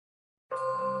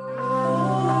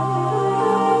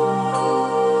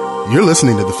You're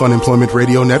listening to the Fun Employment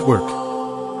Radio Network. The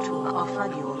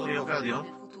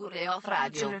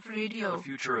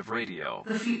future of radio.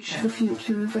 The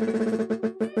future of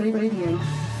radio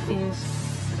is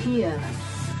here.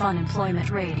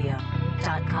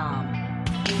 funemploymentradio.com.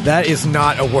 That is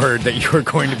not a word that you are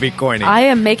going to be coining. I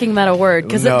am making that a word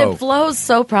because No. it flows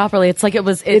so properly. It's like it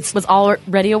was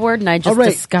already a word, and I just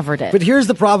discovered it. But here's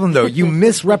the problem, though. You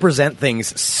misrepresent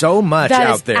things so much That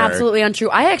out is there. absolutely untrue.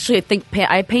 I actually think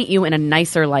I paint you in a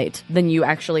nicer light than you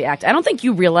actually act. I don't think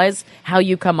you realize how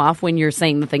you come off when you're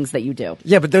saying the things that you do.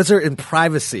 Yeah, but those are in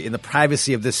privacy, in the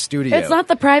privacy of this studio. It's not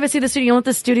the privacy of the studio. You know what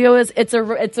the studio is? It's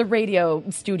a radio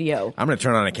studio. I'm going to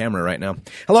turn on a camera right now.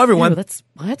 Hello, everyone. Ew, that's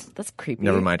creepy.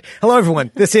 Never mind. Hello,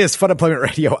 everyone. This is Fun Employment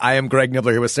Radio. I am Greg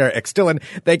Nibbler here with Sarah X. Dillon.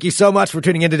 Thank you so much for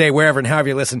tuning in today, wherever and however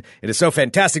you listen. It is so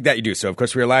fantastic that you do so. Of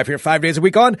course, we are live here 5 days a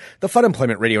week on the Fun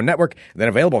Employment Radio Network, and then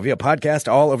available via podcast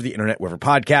all over the internet, wherever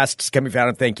podcasts can be found.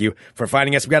 And thank you for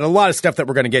finding us. We've got a lot of stuff that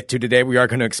we're going to get to today. We are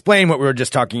going to explain what we were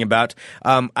just talking about.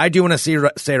 I do want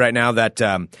to say right now that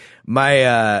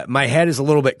my head is a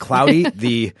little bit cloudy.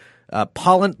 The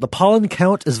pollen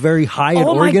count is very high in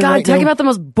Oregon my God, right talking now. about the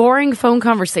most boring phone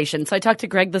conversation. So I talked to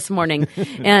Greg this morning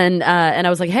and I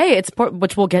was like, hey,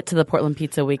 which we'll get to the Portland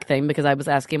Pizza Week thing because I was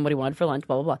asking him what he wanted for lunch,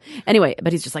 blah, blah, blah. Anyway,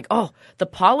 but he's just like, oh, the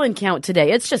pollen count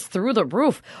today, it's just through the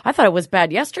roof. I thought it was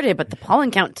bad yesterday, but the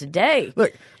pollen count today.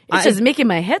 Look, it's just making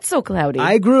my head so cloudy.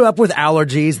 I grew up with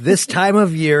allergies. This time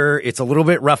of year, it's a little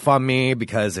bit rough on me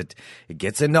because it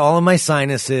gets into all of my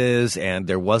sinuses, and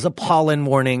there was a pollen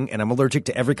warning, and I'm allergic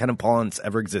to every kind of pollen that's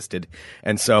ever existed.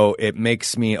 And so it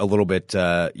makes me a little bit,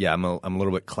 I'm a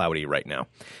little bit cloudy right now.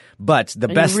 But the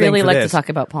best thing for really like this, to talk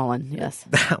about pollen, yes.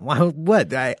 Well,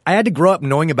 what? I had to grow up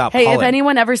knowing about pollen. Hey, if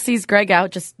anyone ever sees Greg out,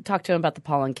 just talk to him about the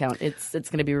pollen count. It's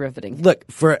going to be riveting. Look,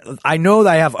 I know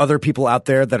that I have other people out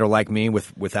there that are like me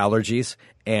with allergies,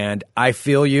 and I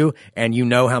feel you, and you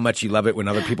know how much you love it when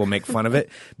other people make fun of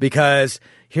it. Because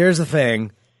here's the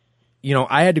thing,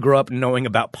 I had to grow up knowing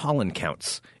about pollen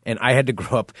counts, and I had to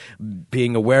grow up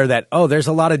being aware that, there's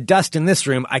a lot of dust in this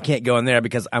room. I can't go in there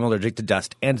because I'm allergic to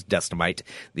dust and dust mite,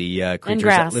 the creatures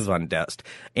that live on dust,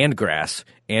 and grass,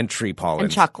 and tree pollen.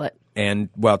 And chocolate. And,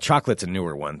 chocolate's a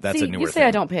newer one. That's a newer thing. You say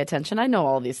I don't pay attention. I know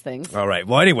all these things. All right.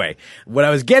 Well, anyway, what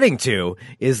I was getting to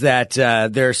is that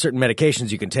there are certain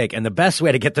medications you can take, and the best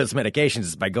way to get those medications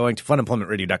is by going to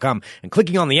funemploymentradio.com and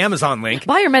clicking on the Amazon link.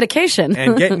 Buy your medication.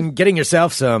 And getting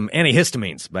yourself some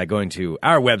antihistamines by going to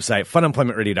our website,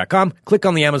 funemploymentradio.com. Click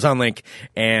on the Amazon link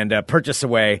and purchase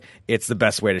away. It's the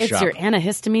best way to shop. It's your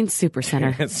antihistamine super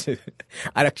center.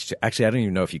 Actually, I don't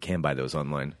even know if you can buy those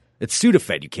online. It's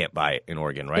Sudafed you can't buy in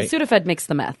Oregon, right? The Sudafed makes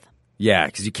the meth. Yeah,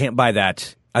 because you can't buy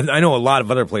that. I know a lot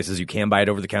of other places you can buy it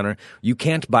over the counter. You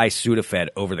can't buy Sudafed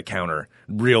over the counter,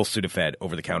 real Sudafed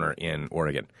over the counter in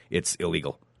Oregon. It's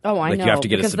illegal. Oh, I know. You have to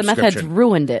get because a the subscription. meth heads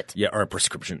ruined it. Yeah, or a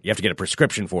prescription. You have to get a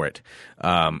prescription for it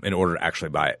in order to actually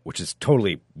buy it, which is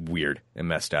totally weird and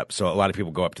messed up. So a lot of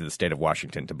people go up to the state of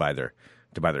Washington to buy their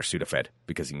Sudafed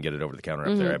because you can get it over the counter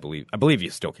up there. I believe you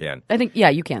still can. I think, yeah,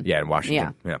 you can. Yeah, in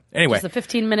Washington. Yeah. Anyway. It's a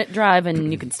 15-minute drive,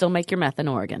 and you can still make your meth in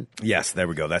Oregon. Yes, there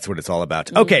we go. That's what it's all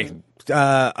about. Okay,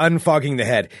 unfogging the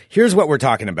head. Here's what we're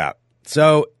talking about.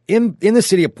 So in the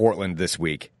city of Portland this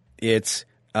week, it's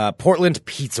Portland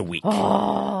Pizza Week,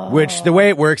 which the way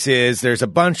it works is there's a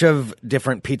bunch of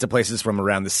different pizza places from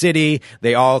around the city.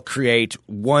 They all create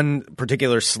one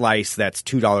particular slice that's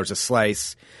 $2 a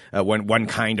slice, one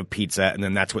kind of pizza, and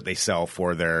then that's what they sell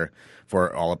for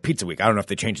all of Pizza Week. I don't know if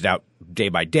they change it out day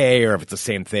by day or if it's the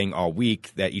same thing all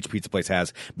week that each pizza place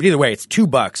has. But either way, it's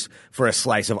 $2 for a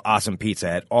slice of awesome pizza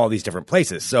at all these different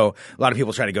places. So a lot of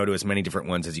people try to go to as many different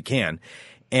ones as you can.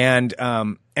 And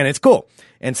it's cool.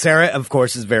 And Sarah, of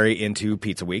course, is very into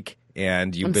Pizza Week.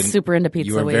 And I'm super into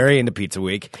Pizza Week. You are very into Pizza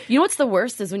Week. You know what's the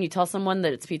worst is when you tell someone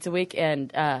that it's Pizza Week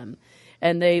and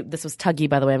this was Tuggy,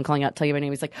 by the way. I'm calling out Tuggy by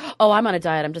name. He's like, oh, I'm on a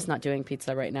diet. I'm just not doing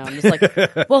pizza right now. I'm just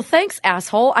like, well, thanks,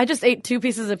 asshole. I just ate 2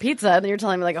 pieces of pizza. And then you're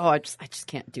telling me like, oh, I just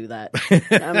can't do that.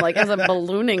 And I'm like, as I'm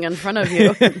ballooning in front of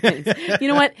you. You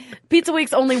know what? Pizza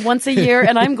Week's only once a year,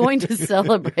 and I'm going to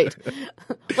celebrate.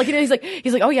 He's like,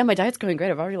 oh yeah, my diet's going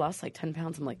great. I've already lost like 10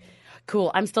 pounds. I'm like,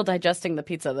 cool. I'm still digesting the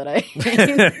pizza that I ate.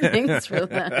 Thanks for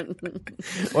that.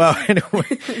 Well, anyway,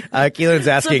 Keelan's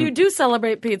asking. So if you do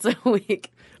celebrate Pizza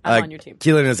Week, I'm on your team.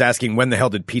 Keelan is asking, when the hell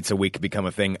did Pizza Week become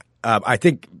a thing? I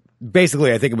think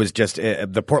it was just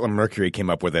the Portland Mercury came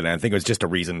up with it, and I think it was just a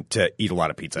reason to eat a lot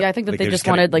of pizza. Yeah, I think that they just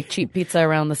wanted cheap pizza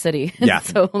around the city. Yeah.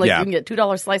 So you can get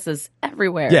 $2 slices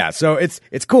everywhere. Yeah, so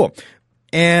it's cool.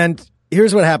 And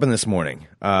here's what happened this morning.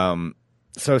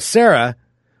 So Sarah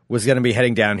was going to be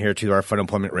heading down here to our Fun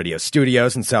Employment Radio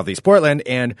studios in Southeast Portland,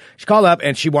 and she called up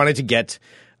and she wanted to get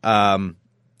some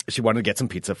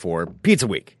pizza for Pizza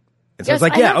Week. And so I was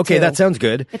like, yeah, okay, that sounds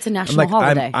good. It's a national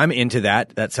holiday. I'm into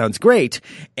that. That sounds great.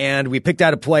 And we picked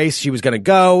out a place she was going to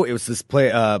go. It was this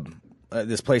place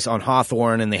on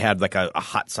Hawthorne, and they had like a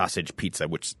hot sausage pizza,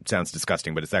 which sounds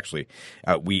disgusting, but it's actually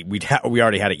we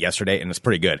already had it yesterday, and it's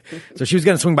pretty good. So she was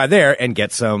going to swing by there and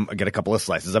get a couple of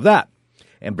slices of that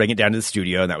and bring it down to the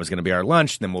studio, and that was going to be our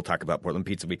lunch. And then we'll talk about Portland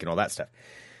Pizza Week and all that stuff.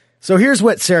 So here's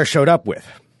what Sarah showed up with.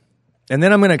 And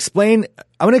then I'm going to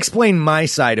explain my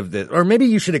side of this, or maybe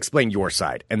you should explain your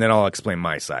side, and then I'll explain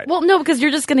my side. Well, no, because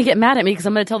you're just going to get mad at me because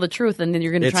I'm going to tell the truth, and then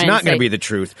you're going to try and say... It's not going to be the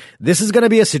truth. This is going to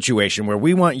be a situation where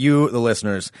we want you, the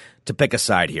listeners, to pick a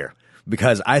side here,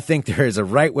 because I think there is a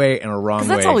right way and a wrong way.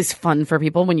 Because that's always fun for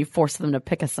people when you force them to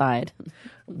pick a side.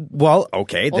 Well,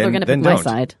 okay, they're going to pick my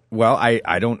side. Well,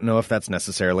 I don't know if that's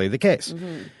necessarily the case.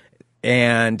 Mm-hmm.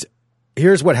 And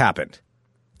here's what happened.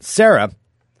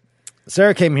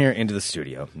 Sarah came here into the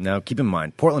studio. Now, keep in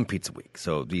mind, Portland Pizza Week.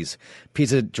 So these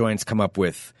pizza joints come up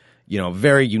with,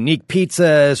 very unique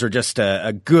pizzas or just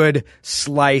a good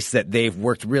slice that they've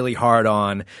worked really hard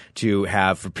on to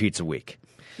have for Pizza Week.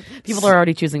 People are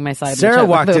already choosing my side. Sarah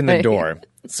walked in the door.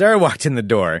 Sarah walked in the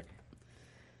door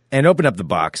and opened up the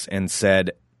box and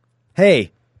said,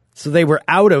 "Hey, so they were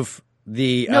out of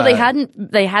the." No, they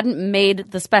hadn't. They hadn't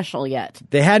made the special yet.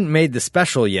 They hadn't made the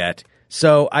special yet.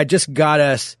 So I just got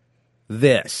us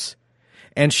this.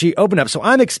 And she opened up. So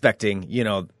I'm expecting,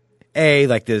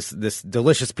 like this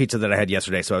delicious pizza that I had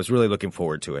yesterday. So I was really looking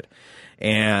forward to it.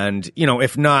 And,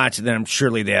 if not, then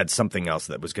surely they had something else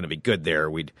that was going to be good there.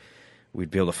 We'd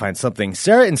be able to find something.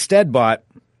 Sarah instead bought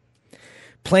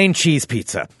plain cheese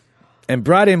pizza and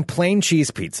brought in plain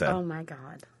cheese pizza. Oh my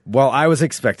God. Well, I was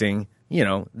expecting,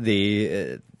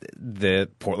 the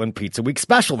Portland Pizza Week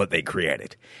special that they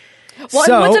created. Well,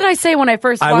 so, and what did I say when I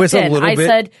first walked in? I bit,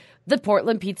 said the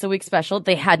Portland Pizza Week special,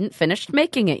 they hadn't finished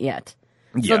making it yet.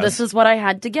 So this is what I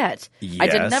had to get. Yes. I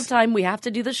didn't have time. We have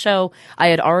to do the show. I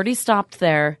had already stopped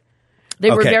there.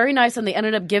 They were very nice, and they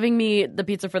ended up giving me the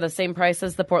pizza for the same price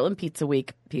as the Portland Pizza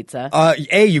Week pizza.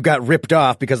 You got ripped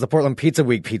off because the Portland Pizza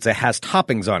Week pizza has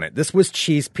toppings on it. This was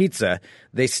cheese pizza.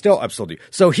 They still upsold you.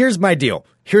 So here's my deal.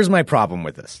 Here's my problem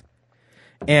with this.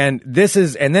 And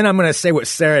then I'm going to say what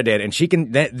Sarah did, and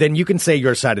then you can say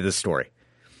your side of the story.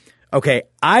 Okay,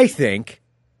 I think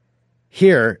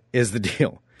here is the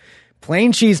deal.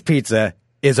 Plain cheese pizza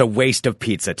is a waste of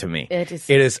pizza to me. It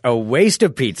is a waste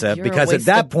of pizza because at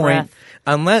that point,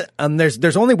 unless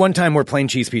there's only one time where plain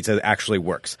cheese pizza actually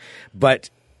works.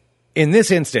 But in this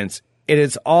instance, it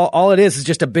is all it is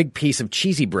just a big piece of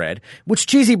cheesy bread, which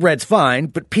cheesy bread's fine,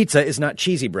 but pizza is not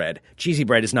cheesy bread. Cheesy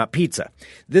bread is not pizza.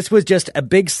 This was just a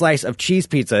big slice of cheese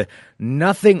pizza,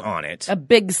 nothing on it. A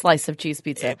big slice of cheese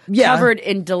pizza, covered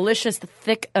in delicious,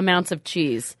 thick amounts of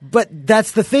cheese. But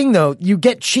that's the thing, though. You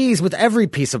get cheese with every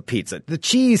piece of pizza. The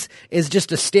cheese is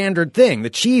just a standard thing. The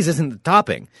cheese isn't the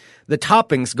topping. The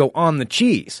toppings go on the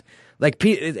cheese. Like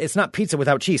it's not pizza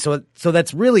without cheese. So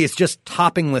that's really, it's just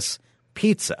toppingless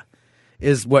pizza.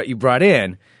 Is what you brought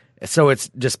in, so it's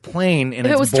just plain and it's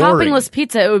boring. If it was toppingless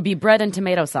pizza, it would be bread and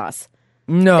tomato sauce.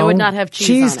 No, it would not have cheese.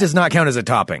 Cheese on does it. not count as a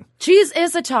topping. Cheese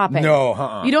is a topping.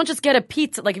 No, you don't just get a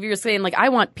pizza. Like if you're saying, like I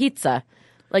want pizza,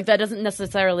 like that doesn't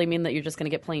necessarily mean that you're just going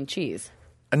to get plain cheese.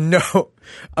 No,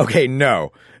 okay,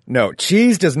 no.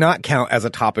 Cheese does not count as a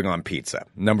topping on pizza.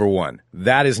 Number one,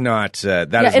 that is not. That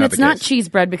is not and it's the not case. cheese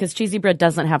bread because cheesy bread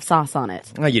doesn't have sauce on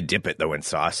it. Well, you dip it though in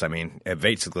sauce. I mean,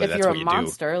 basically that's what you do. If you're a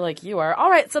monster like you are, all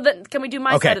right. So then, can we do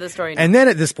my side of the story now? And then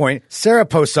at this point, Sarah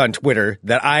posts on Twitter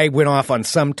that I went off on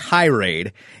some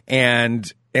tirade,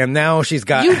 and now she's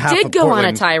got. You half did of go Portland.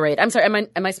 on a tirade. I'm sorry.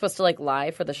 Am I supposed to like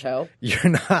lie for the show? You're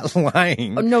not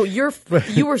lying. Oh, no, you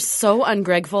were so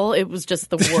ungrateful. It was just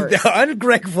the worst.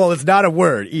 Ungrateful is not a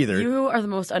word either. You are the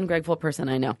most ungrateful person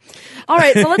I know. All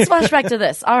right, so let's flash back to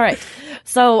this. All right,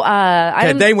 so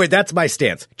anyway, that's my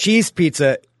stance. Cheese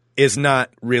pizza is not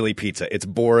really pizza. It's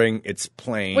boring. It's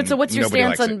plain. So what's your Nobody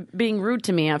stance likes on being rude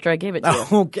to me after I gave it to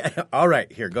you? Okay. All right.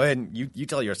 Here, go ahead and you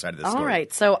tell your side of the story. All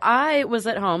right. So I was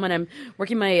at home and I'm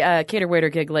working my cater waiter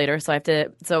gig later.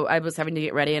 So I was having to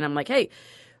get ready and I'm like, hey,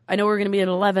 I know we're going to be at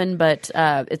 11, but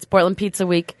it's Portland Pizza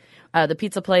Week. The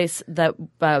pizza place that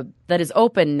is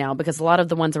open now, because a lot of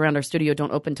the ones around our studio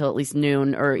don't open till at least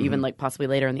noon or even like possibly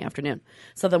later in the afternoon.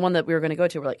 So the one that we were going to go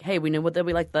to, we're like, hey, we knew that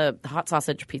we like the hot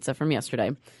sausage pizza from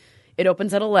yesterday. It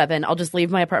opens at 11. I'll just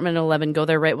leave my apartment at 11, go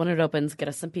there right when it opens, get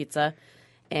us some pizza,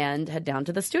 and head down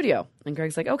to the studio. And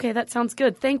Greg's like, okay, that sounds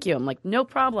good. Thank you. I'm like, no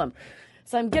problem.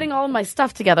 So I'm getting all of my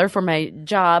stuff together for my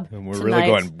job. And we're tonight.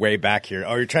 really going way back here.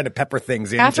 Oh, you're trying to pepper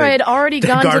things in. After I had already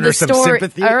gone to garner the some store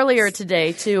sympathy? earlier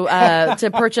today to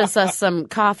purchase us some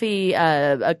coffee,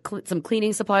 some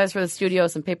cleaning supplies for the studio,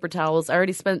 some paper towels. I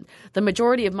already spent the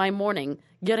majority of my morning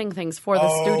getting things for the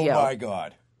studio. Oh my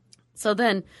God. So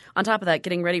then, on top of that,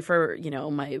 getting ready for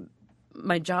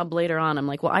my job later on, I'm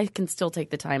like, well, I can still take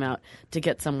the time out to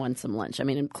get someone some lunch. I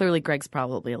mean, and clearly Greg's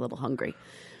probably a little hungry.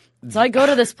 So I go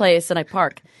to this place and I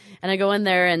park and I go in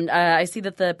there and I see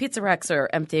that the pizza racks are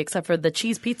empty except for the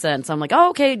cheese pizza. And so I'm like, oh,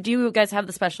 okay, do you guys have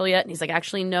the special yet? And he's like,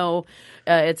 actually, no,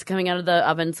 it's coming out of the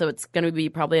oven. So it's going to be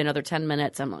probably another 10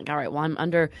 minutes. I'm like, all right, well, I'm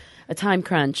under a time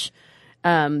crunch.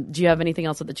 Do you have anything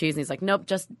else with the cheese? And he's like, nope,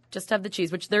 just have the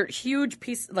cheese, which they're huge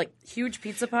pizza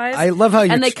pies. I love how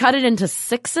and they cut it into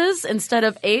 6s instead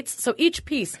of 8s. So each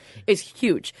piece is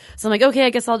huge. So I'm like, okay, I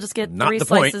guess I'll just get Not 3 the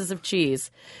point. slices of cheese,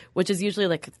 which is usually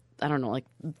like, I don't know, like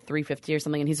 $3.50 or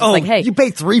something. And he's just like, hey. You pay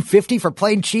 $3.50 for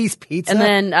plain cheese pizza? And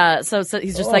then, so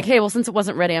he's just like, hey, well, since it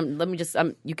wasn't ready,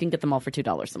 you can get them all for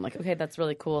 $2. I'm like, okay, that's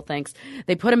really cool. Thanks.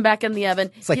 They put them back in the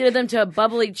oven, heated them to a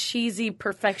bubbly, cheesy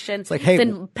perfection. It's like, hey,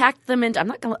 then packed them into,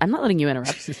 I'm not letting you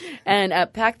interrupt,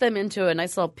 and packed them into a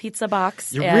nice little pizza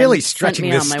box. You're and really sent stretching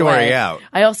me this on my story way. out.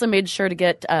 I also made sure to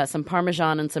get some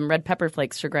Parmesan and some red pepper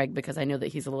flakes for Greg because I knew that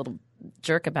he's a little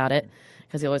jerk about it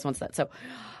because he always wants that. So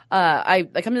I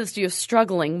come to the studio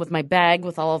struggling with my bag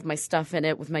with all of my stuff in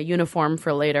it, with my uniform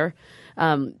for later,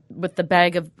 with the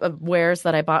bag of wares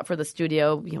that I bought for the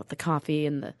studio, with the coffee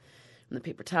and the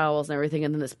paper towels and everything,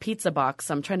 and then this pizza box.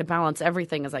 So I'm trying to balance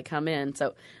everything as I come in.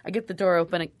 So I get the door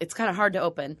open. It's kind of hard to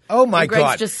open. Oh, my and Greg's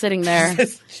God. just sitting there.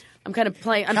 I'm kind of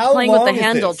playing. I'm How playing with the long is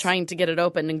handle, this? trying to get it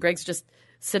open, and Greg's just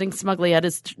sitting smugly at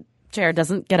his chair,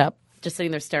 doesn't get up, just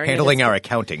sitting there staring. Handling at his our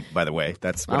accounting, by the way.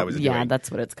 That's what I was doing. Yeah, that's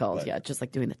what it's called. Yeah, just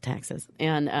like doing the taxes.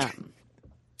 And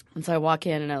so I walk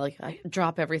in and I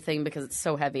drop everything because it's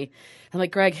so heavy. I'm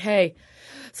like, Greg, hey,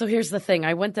 so here's the thing.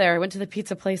 I went to the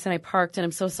pizza place and I parked, and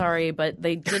I'm so sorry, but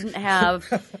they didn't have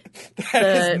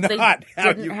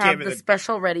the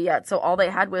special ready yet. So all they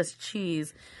had was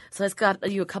cheese. So I just got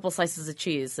you a couple slices of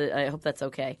cheese. I hope that's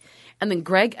okay. And then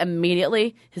Greg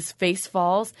immediately, his face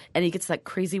falls and he gets that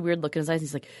crazy weird look in his eyes.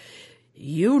 He's like,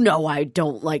 you know I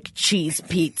don't like cheese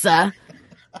pizza.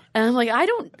 And I'm like, I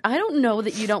don't know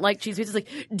that you don't like cheese pizza. He's like,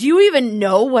 do you even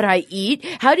know what I eat?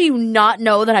 How do you not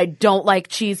know that I don't like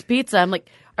cheese pizza? I'm like,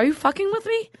 are you fucking with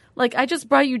me? Like, I just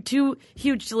brought you 2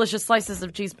 huge, delicious slices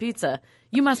of cheese pizza.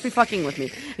 You must be fucking with me.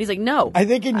 And he's like, no. I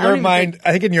think in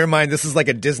your mind, this is like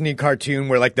a Disney cartoon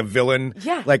where like the villain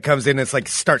comes in and it's like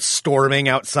starts storming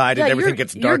outside and everything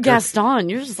gets darker. You're Gaston.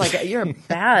 You're just like, you're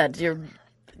bad. You're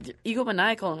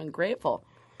egomaniacal and ungrateful.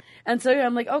 And so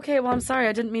I'm like, okay, well, I'm sorry.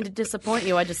 I didn't mean to disappoint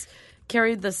you. I just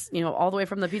carried this, all the way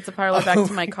from the pizza parlor back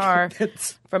to my car,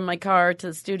 from my car to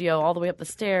the studio, all the way up the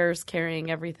stairs,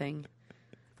 carrying everything.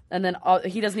 And then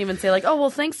he doesn't even say like, oh, well,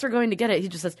 thanks for going to get it. He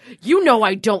just says, you know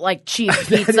I don't like cheese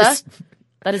pizza.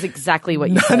 That is exactly what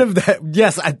you said. None of that.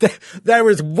 Yes, there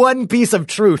was one piece of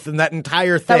truth in that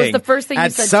entire thing. That was the first thing you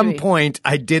said to me. At some point,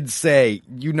 I did say,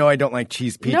 you know I don't like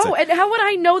cheese pizza. No, and how would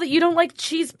I know that you don't like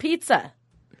cheese pizza?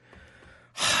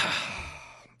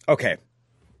 Okay.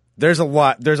 There's a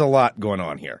lot going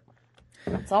on here.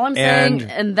 That's all I'm saying.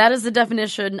 And that is the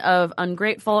definition of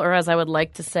ungrateful, or as I would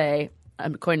like to say,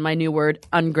 I'm coined my new word,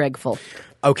 ungregful.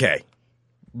 Okay.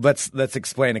 Let's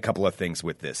explain a couple of things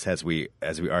with this as we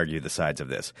argue the sides of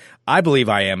this. I believe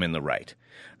I am in the right.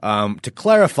 To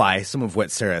clarify some of what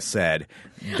Sarah said.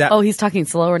 He's talking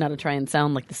slower now to try and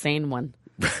sound like the sane one.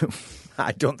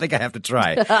 I don't think I have to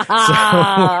try.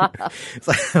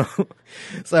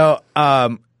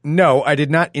 No, I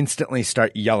did not instantly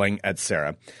start yelling at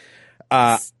Sarah.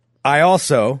 I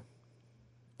also,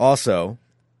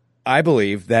 I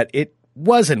believe that it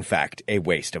was in fact a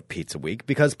waste of Pizza Week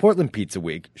because Portland Pizza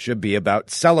Week should be about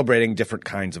celebrating different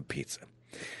kinds of pizza.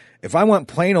 If I want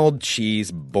plain old cheese,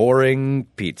 boring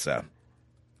pizza,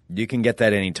 you can get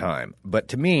that anytime. But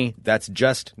to me, that's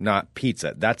just not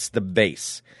pizza. That's the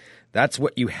base. That's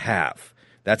what you have.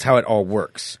 That's how it all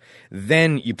works.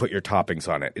 Then you put your toppings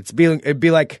on it. It'd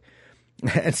be like,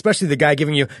 especially the guy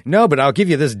giving you, no, but I'll give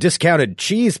you this discounted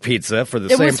cheese pizza for the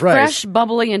same price. It was fresh,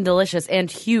 bubbly, and delicious, and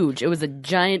huge. It was a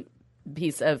giant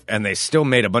piece of... And they still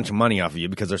made a bunch of money off of you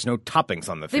because there's no toppings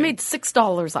on the thing. They made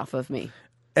 $6 off of me.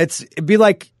 It'd be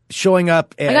like showing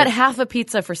up at... I got half a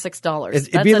pizza for $6. That's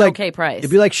an okay price.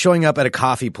 It'd be like showing up at a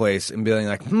coffee place and being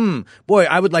like, boy,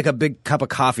 I would like a big cup of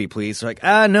coffee, please. They're like,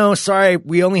 no, sorry,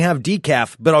 we only have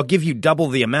decaf, but I'll give you double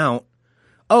the amount.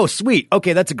 Oh, sweet.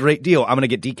 Okay, that's a great deal. I'm going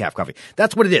to get decaf coffee.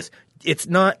 That's what it is. It's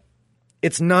not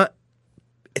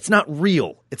It's not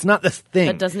real. It's not the thing.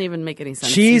 That doesn't even make any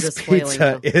sense. Cheese You're just spoiling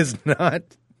pizza now. is not.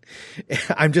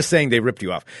 I'm just saying they ripped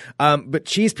you off. But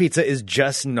cheese pizza is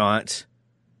just not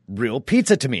real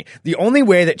pizza to me. The only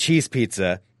way that cheese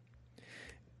pizza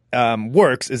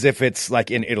works is if it's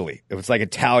like in Italy. If it's like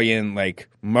Italian, like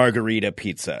margarita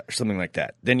pizza or something like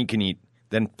that. Then you can eat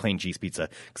plain cheese pizza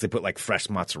because they put like fresh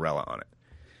mozzarella on it.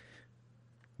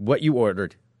 What you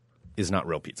ordered is not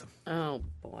real pizza. Oh,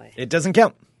 boy. It doesn't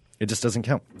count. It just doesn't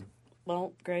count.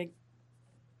 Well, Greg.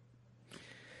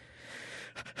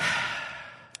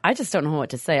 I just don't know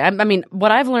what to say. I mean,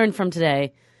 what I've learned from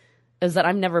today is that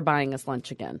I'm never buying us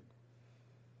lunch again.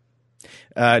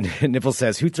 Nipple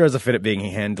says, who throws a fit at being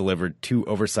hand-delivered 2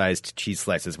 oversized cheese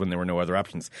slices when there were no other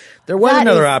options? There was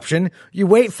another option. You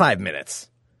wait 5 minutes.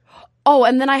 Oh,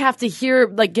 and then I have to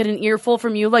get an earful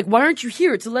from you. Like, why aren't you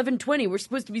here? It's 11:20. We're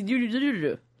supposed to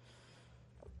be...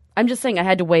 I'm just saying I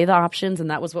had to weigh the options,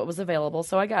 and that was what was available,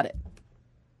 so I got it.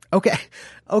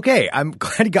 Okay. I'm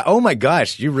glad you got... Oh, my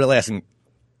gosh. You're realizing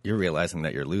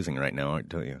that you're losing right now,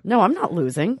 don't you? No, I'm not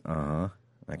losing.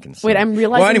 I can see. Wait, I'm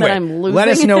realizing that I'm losing? Let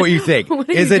us know what you think. What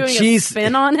are Is you a doing, cheese a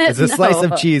spin on it? Is a slice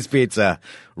of cheese pizza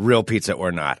real pizza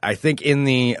or not? I think in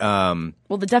the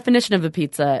well, the definition of a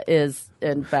pizza is,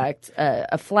 in fact,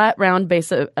 a flat round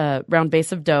base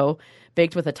of dough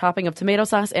baked with a topping of tomato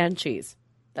sauce and cheese.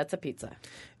 That's a pizza.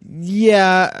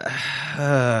 Yeah,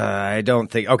 I don't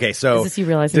think. Okay, so is this you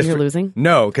realizing you're losing?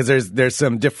 No, because there's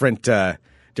some different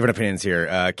opinions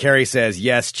here. Carrie says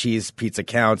yes, cheese pizza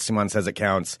counts. Simon says it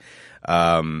counts.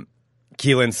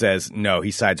 Keelan says no,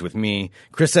 he sides with me.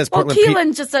 Chris says Portland.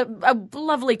 Keelan's just a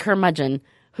lovely curmudgeon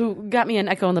who got me an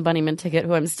Echo and the Bunnyman ticket,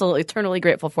 who I'm still eternally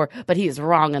grateful for, but he is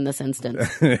wrong in this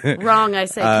instance. Wrong, I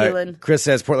say, Keelan. Chris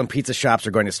says Portland pizza shops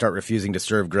are going to start refusing to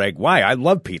serve Greg. Why? I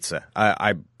love pizza.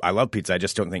 I love pizza. I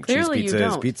just don't think Clearly cheese you pizza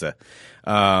is don't. pizza.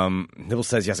 Nibble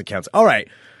says yes, it counts. All right.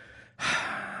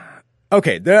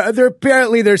 Okay, there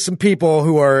apparently there's some people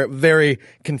who are very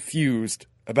confused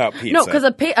about pizza. No, because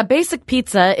a basic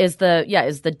pizza is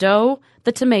the dough,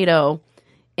 the tomato,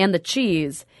 and the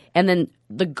cheese, and then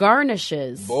the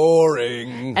garnishes.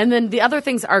 Boring. And then the other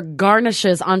things are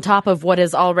garnishes on top of what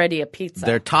is already a pizza.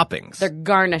 They're toppings. They're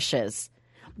garnishes.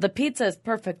 The pizza is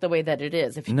perfect the way that it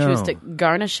is. If you choose to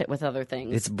garnish it with other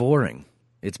things, it's boring.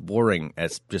 It's boring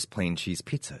as just plain cheese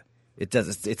pizza. It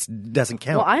doesn't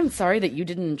count. Well, I'm sorry that you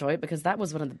didn't enjoy it because that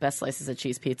was one of the best slices of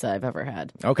cheese pizza I've ever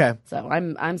had. Okay. So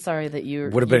I'm sorry that you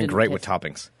would have been great with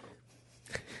toppings.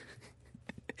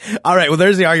 All right. Well,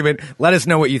 there's the argument. Let us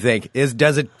know what you think.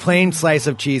 Does a plain slice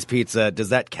of cheese pizza, does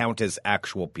that count as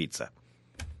actual pizza?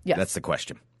 Yes. That's the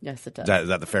question. Yes, it does. Is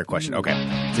that the fair question? Okay.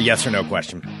 It's a yes or no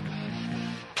question.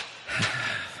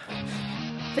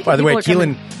 By the way,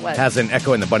 Keelan has an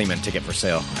Echo and the Bunnyman ticket for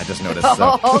sale. I just noticed.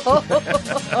 So.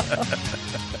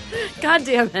 God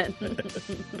damn it.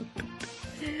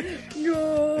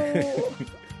 No.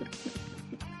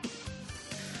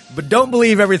 But don't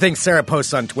believe everything Sarah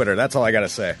posts on Twitter. That's all I got to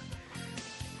say.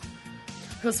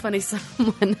 It was funny.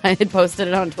 Someone I had posted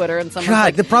it on Twitter, and someone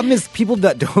God, the problem is people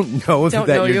that don't know that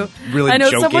know you're you. really I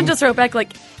know joking. someone just wrote back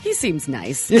like, he seems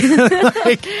nice.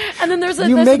 Like, and then there's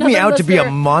you make me out to be a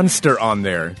listener, monster on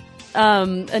there.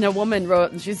 and a woman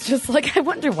wrote, and she's just like, I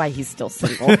wonder why he's still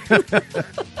single.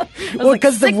 Well,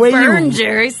 because the way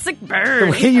Jerry, sick burn.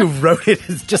 the way you wrote it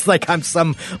is just like I'm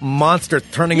some monster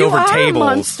turning You over are tables. a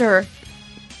monster.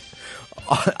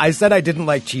 I said I didn't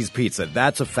like cheese pizza.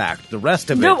 That's a fact. The rest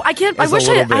of it. No, I can't. I is a wish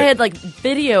little I bit- had like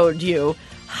videoed you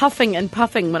huffing and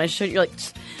puffing when I showed you. You're like,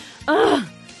 ugh.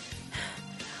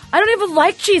 I don't even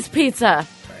like cheese pizza.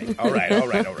 All right.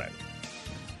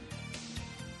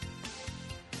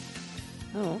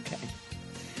 Oh, okay.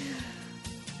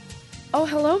 Oh,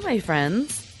 hello, my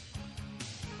friends.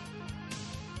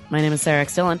 My name is Sarah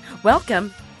X. Dillon.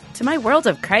 Welcome to my world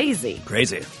of crazy.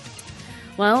 Crazy.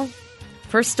 Well,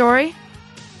 first story.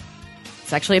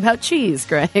 It's actually about cheese,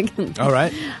 Greg. All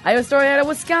right. I have a story out of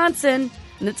Wisconsin,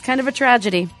 and it's kind of a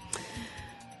tragedy.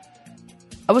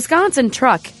 A Wisconsin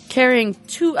truck carrying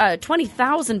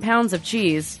 20,000 pounds of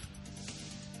cheese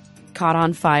caught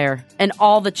on fire, and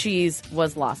all the cheese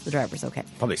was lost. The driver's okay.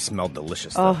 Probably smelled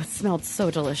delicious. Oh, though. it smelled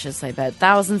so delicious, I bet.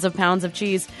 Thousands of pounds of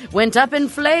cheese went up in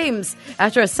flames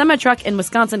after a semi-truck in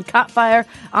Wisconsin caught fire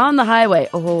on the highway.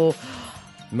 Oh,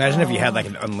 Imagine if you had like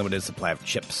an unlimited supply of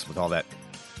chips with all that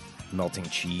melting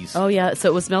cheese. oh yeah. So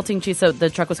it was melting cheese. So the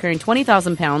truck was carrying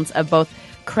 20,000 pounds of both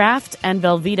Kraft and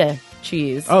Velveeta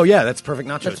cheese. Oh, yeah, that's perfect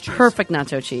nacho That's cheese. perfect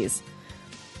nacho cheese.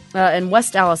 in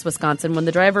West Allis, Wisconsin. When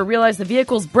the driver realized the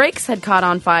vehicle's brakes had caught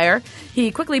on fire,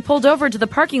 he quickly pulled over to the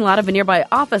parking lot of a nearby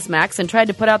Office Max and tried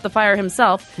to put out the fire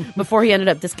himself before he ended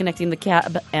up disconnecting the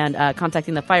cab and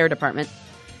contacting the fire department.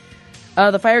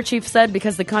 The fire chief said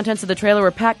because the contents of the trailer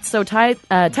were packed so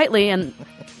tightly and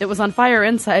it was on fire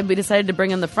inside, we decided to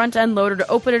bring in the front end loader to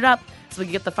open it up so we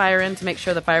could get the fire in to make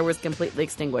sure the fire was completely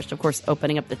extinguished. Of course,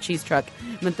 opening up the cheese truck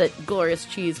meant that glorious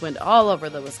cheese went all over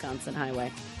the Wisconsin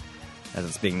highway. As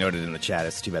it's being noted in the chat,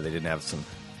 it's too bad they didn't have some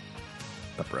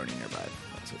pepperoni nearby.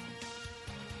 That's what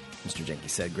Mr. Jenke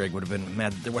said. Greg would have been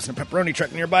mad that there wasn't a pepperoni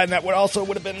truck nearby, and that would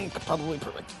have been probably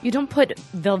perfect. You don't put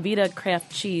Velveeta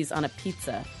craft cheese on a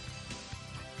pizza.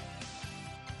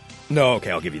 No, okay,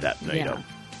 I'll give you that. No, you don't.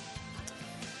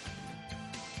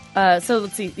 So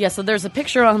let's see. Yeah, so there's a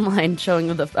picture online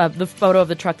showing the photo of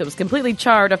the truck that was completely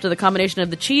charred after the combination of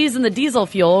the cheese and the diesel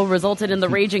fuel resulted in the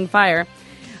raging fire.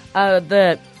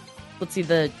 The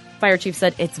fire chief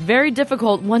said it's very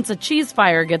difficult once a cheese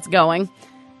fire gets going,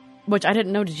 which I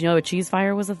didn't know. Did you know a cheese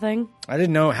fire was a thing? I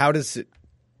didn't know. How does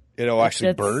it'll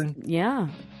actually burn? Yeah.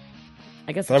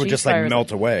 I guess that would just like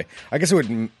melt away. I guess it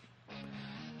would.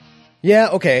 Yeah,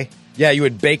 okay. Yeah, you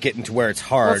would bake it into where it's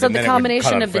hard. Well, so and the then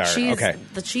combination it of would cut on fire.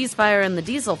 the cheese fire and the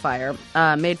diesel fire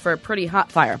made for a pretty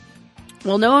hot fire.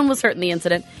 Well, no one was hurt in the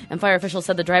incident, and fire officials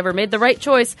said the driver made the right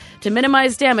choice to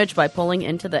minimize damage by pulling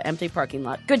into the empty parking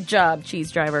lot. Good job,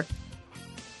 cheese driver.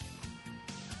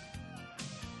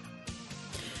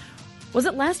 Was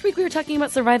it last week we were talking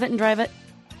about Survive It and Drive It?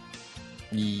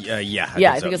 Yeah.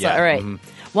 I think it's all right. Mm-hmm.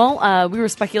 Well, we were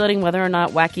speculating whether or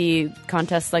not wacky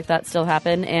contests like that still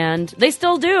happen, and they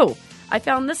still do. I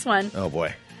found this one. Oh,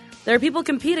 boy. There are people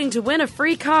competing to win a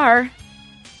free car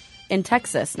in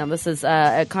Texas. Now, this is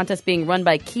a contest being run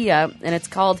by Kia, and it's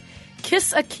called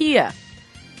Kiss a Kia,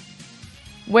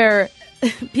 where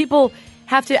people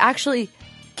have to actually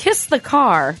kiss the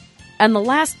car, and the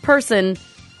last person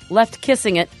left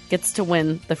kissing it gets to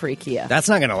win the free Kia. That's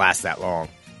not going to last that long.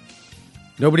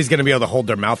 Nobody's going to be able to hold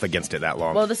their mouth against it that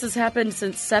long. Well, this has happened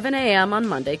since 7 a.m. on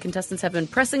Monday. Contestants have been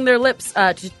pressing their lips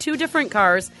to two different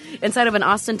cars inside of an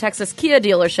Austin, Texas Kia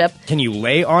dealership. Can you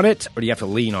lay on it, or do you have to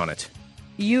lean on it?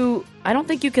 I don't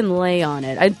think you can lay on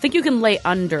it. I think you can lay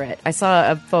under it. I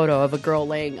saw a photo of a girl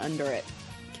laying under it,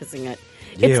 kissing it.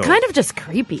 Ew. It's kind of just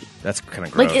creepy. That's kind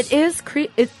of gross. Like, it is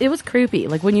it was creepy.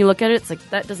 Like, when you look at it, it's like,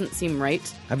 that doesn't seem right.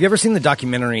 Have you ever seen the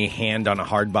documentary Hand on a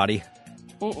Hard Body?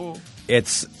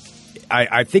 It's...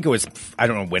 I think it was, I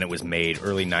don't know when it was made,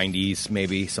 early 90s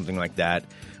maybe, something like that.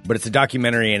 But it's a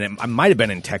documentary, and it might have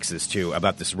been in Texas too,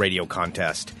 about this radio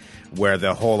contest where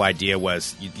the whole idea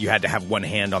was you had to have one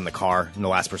hand on the car, and the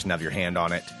last person to have your hand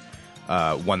on it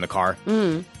won the car.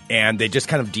 And they just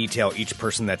kind of detail each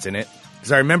person that's in it.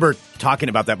 Because I remember talking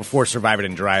about that before Survive It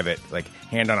and Drive It, like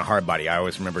Hand on a Hard Body. I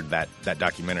always remembered that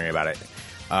documentary about it.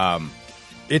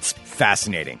 It's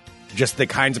fascinating. Just the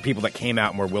kinds of people that came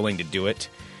out and were willing to do it.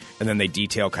 And then they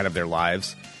detail kind of their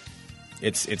lives.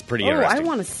 It's pretty interesting. I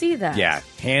want to see that. Yeah,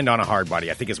 Hand on a Hard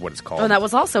Body, I think is what it's called. Oh, that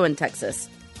was also in Texas.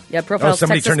 Yeah, Profiles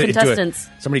Texas contestants.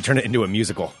 Somebody turned it into a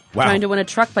musical. Wow. Trying to win a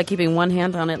truck by keeping one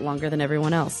hand on it longer than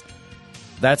everyone else.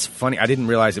 That's funny. I didn't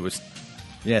realize it was...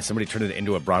 Yeah, somebody turned it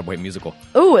into a Broadway musical.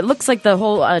 Oh, it looks like the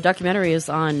whole documentary is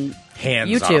on Hands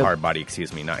YouTube. On a Hard Body,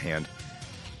 excuse me, not Hand.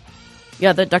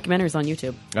 Yeah, the documentary is on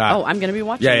YouTube. I'm going to be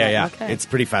watching that. Yeah. Okay. It's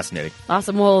pretty fascinating.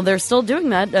 Awesome. Well, they're still doing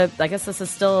that. I guess this is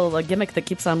still a gimmick that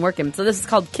keeps on working. So this is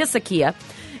called Kiss a Kia.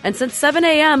 And since 7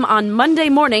 a.m. on Monday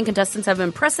morning, contestants have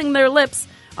been pressing their lips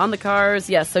on the cars.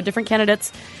 Yes, so different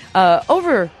candidates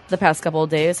over the past couple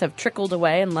of days have trickled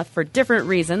away and left for different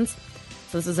reasons.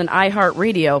 So this is an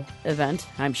iHeartRadio event.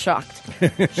 I'm shocked.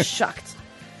 Shocked.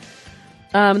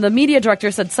 The media director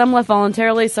said some left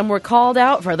voluntarily, some were called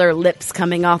out for their lips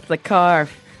coming off the car.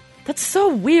 That's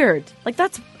so weird. Like,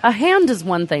 a hand is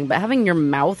one thing, but having your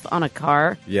mouth on a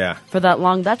car for that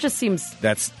long, that just seems...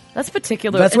 That's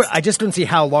particular. That's what I just don't see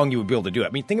how long you would be able to do it.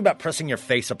 I mean, think about pressing your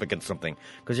face up against something,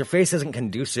 because your face isn't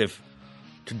conducive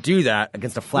to do that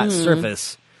against a flat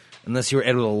surface unless you were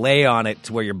able to lay on it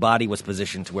to where your body was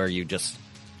positioned to where you just...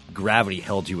 gravity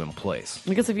held you in place.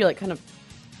 I guess if you, like, kind of...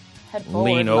 head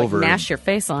forward, lean over, mash your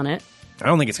face on it. I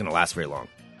don't think it's going to last very long.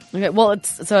 Okay, well, it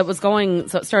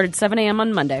started 7 a.m.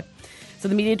 on Monday. So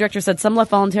the media director said some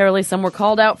left voluntarily, some were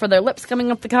called out for their lips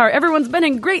coming up the car. Everyone's been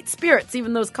in great spirits.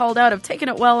 Even those called out have taken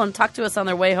it well and talked to us on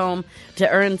their way home to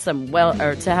have some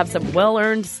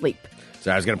well-earned sleep.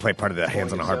 So I was going to play part of the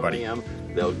Hands on a Hard Body.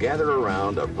 They'll gather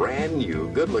around a brand new,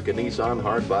 good-looking Nissan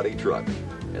hard body truck,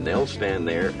 and they'll stand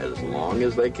there as long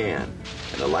as they can.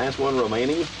 And the last one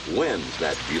remaining wins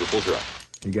that beautiful truck.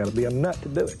 You got to be a nut to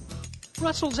do it.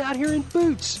 Russell's out here in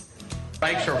boots.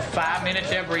 Breaks are 5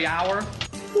 minutes every hour.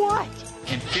 What?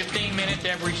 And 15 minutes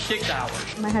every 6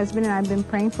 hours. My husband and I have been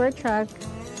praying for a truck,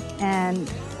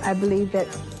 and I believe that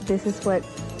this is what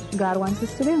God wants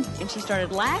us to do. And she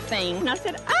started laughing, and I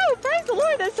said, oh, praise the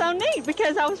Lord, that's so neat,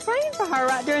 because I was praying for her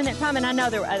right during that time, and I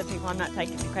know there were other people I'm not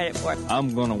taking the credit for.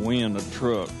 I'm going to win a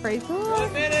truck. Praise the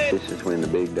Lord. This is when the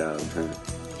big dogs hunt.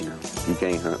 You know, you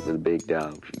can't hunt with the big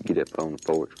dogs. You get up on the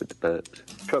porch with the pups.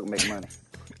 Truck make money.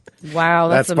 Wow,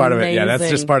 that's part amazing. of it. Yeah,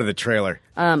 that's just part of the trailer.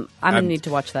 I'm gonna need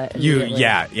to watch that.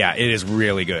 Yeah, it is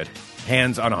really good.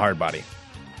 Hands on a hard body.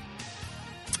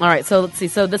 All right, so let's see.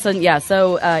 So this one,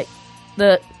 the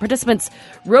participants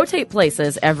rotate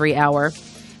places every hour,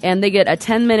 and they get a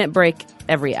 10-minute break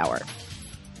every hour.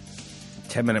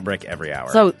 10-minute break every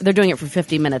hour. So they're doing it for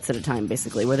 50 minutes at a time,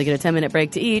 basically, where they get a 10-minute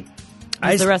break to eat,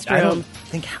 use the restroom.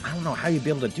 I don't know how you'd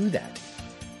be able to do that.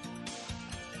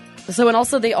 So, and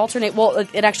also they alternate. Well,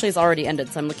 it actually has already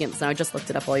ended. So I'm looking at this now. I just looked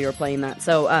it up while you were playing that.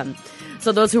 So,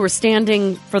 so those who were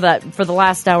standing for the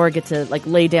last hour get to like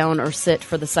lay down or sit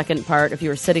for the second part. If you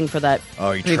were sitting for that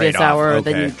previous hour,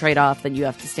 okay. then you trade off. Then you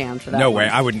have to stand for that. No way.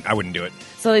 I wouldn't do it.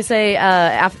 So they say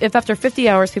if after 50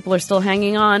 hours people are still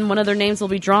hanging on, one of their names will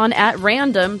be drawn at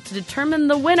random to determine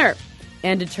the winner.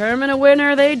 And determine a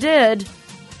winner they did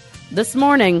this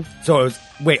morning. So it was,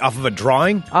 wait, off of a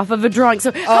drawing? Off of a drawing.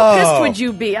 So how pissed would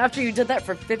you be after you did that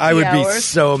for 50 hours? I would be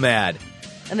so mad.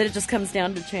 And then it just comes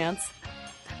down to chance.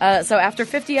 So after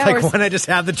 50 hours... Like, why not just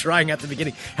have the drawing at the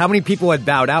beginning? How many people had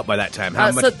bowed out by that time?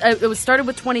 How much? So it was started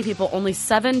with 20 people. Only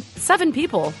seven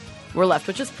people were left,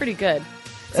 which is pretty good.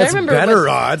 So That's I remember better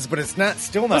odds, but it's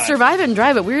still not. With Survive and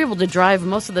Drive It, we were able to drive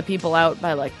most of the people out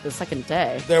by like the second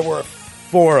day. There were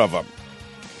 4 of them.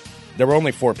 There were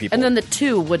only 4 people. And then the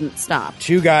 2 wouldn't stop.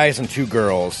 2 guys and 2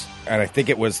 girls. And I think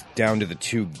it was down to the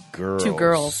 2 girls. 2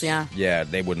 girls, yeah. Yeah,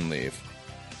 they wouldn't leave.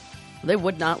 They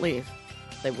would not leave.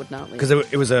 They would not leave. Because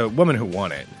it was a woman who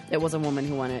won it. It was a woman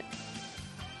who won it.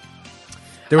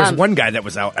 There was one guy that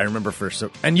was out, I remember,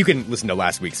 and you can listen to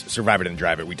last week's Survive It and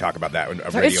Drive It. We talk about that on a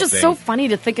radio It's just so funny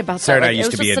to think about Sarah that. And I used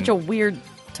it was to be just such a weird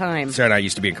time. Sarah and I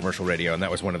used to be in commercial radio, and that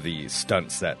was one of the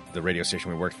stunts that the radio station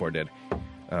we worked for did.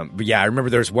 But yeah, I remember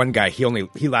there was one guy,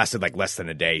 he lasted like less than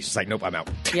a day. He's just like, nope, I'm out.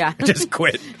 Yeah. Just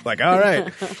quit. Like, all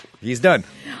right, he's done.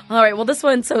 All right, well, this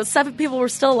one, so 7 people were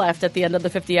still left at the end of the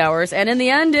 50 hours. And in the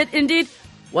end, it indeed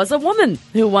was a woman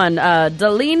who won.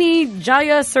 Dalini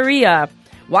Jayasuriya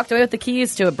walked away with the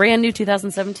keys to a brand new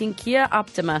 2017 Kia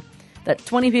Optima that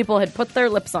 20 people had put their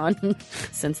lips on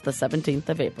since the 17th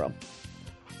of April.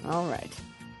 All right.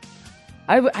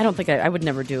 I don't think I would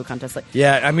never do a contest like.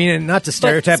 Yeah, I mean, not to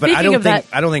stereotype, but I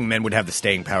don't think men would have the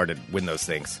staying power to win those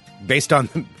things. Based on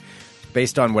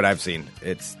what I've seen,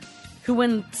 it's who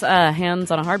wins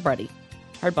hands on a hard body.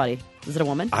 Hard body. Is it a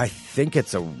woman? I think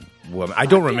it's a woman. I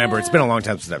don't remember. It's been a long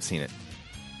time since I've seen it.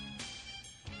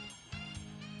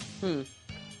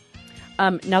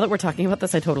 Now that we're talking about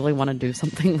this, I totally want to do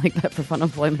something like that for Fun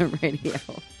Employment Radio.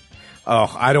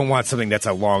 Oh, I don't want something that's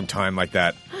a long time like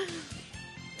that.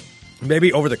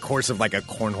 Maybe over the course of like a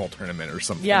cornhole tournament or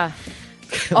something. Yeah.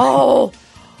 Oh.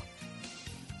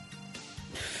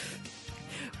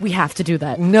 We have to do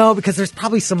that. No, because there's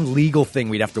probably some legal thing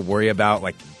we'd have to worry about.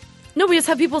 Like, no, we just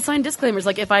have people sign disclaimers.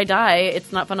 Like, if I die,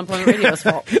 it's not Fun Employment Radio's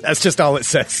fault. That's just all it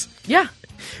says. Yeah.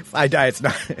 If I die,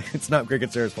 it's not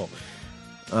Cricket Sarah's fault.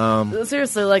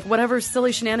 Seriously, like whatever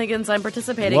silly shenanigans I'm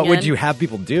participating in. What would you have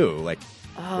people do? Like,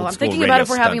 I'm thinking about if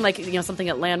we're having like something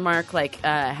at Landmark, like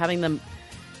having them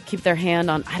keep their hand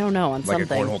on, I don't know, on like something.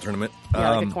 Like a cornhole tournament? Yeah,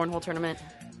 like a cornhole tournament.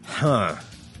 Huh.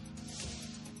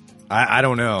 I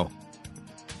don't know.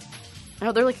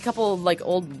 Oh, there are like a couple like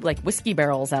old like whiskey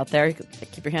barrels out there. You could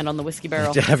keep your hand on the whiskey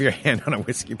barrel. To have your hand on a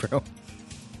whiskey barrel.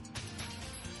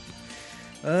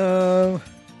 Okay,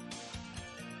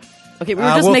 we were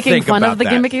just making fun of the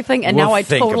gimmicky thing, and now I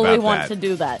totally want that. To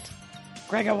do that.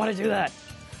 Greg, I want to do that.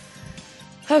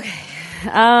 Okay.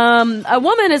 A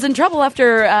woman is in trouble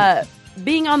after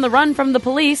being on the run from the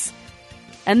police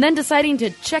and then deciding to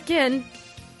check in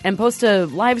and post a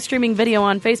live streaming video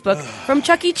on Facebook from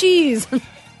Chuck E. Cheese.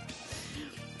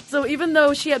 So even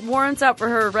though she had warrants out for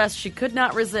her arrest, she could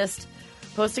not resist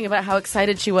posting about how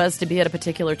excited she was to be at a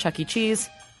particular Chuck E. Cheese,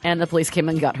 and the police came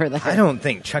and got her there. I don't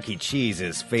think Chuck E. Cheese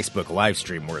is Facebook live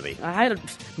stream worthy.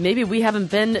 Maybe we haven't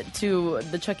been to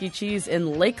the Chuck E. Cheese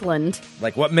in Lakeland.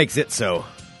 Like, what makes it so?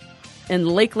 In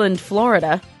Lakeland,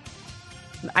 Florida.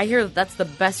 I hear that's the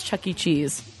best Chuck E.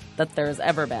 Cheese that there's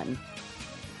ever been.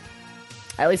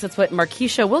 At least that's what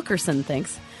Markeisha Wilkerson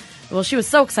thinks. Well, she was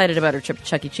so excited about her trip to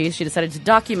Chuck E. Cheese, she decided to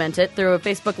document it through a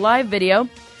Facebook Live video.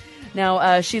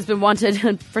 Now, she's been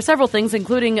wanted for several things,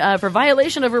 including for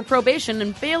violation of her probation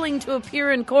and failing to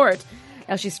appear in court.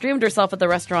 Now, she streamed herself at the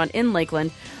restaurant in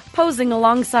Lakeland, posing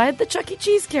alongside the Chuck E.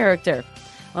 Cheese character.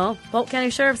 Well, Polk County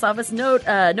Sheriff's Office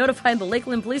notified the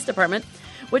Lakeland Police Department,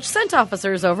 which sent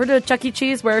officers over to Chuck E.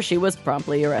 Cheese, where she was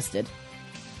promptly arrested.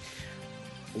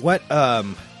 What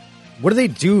do they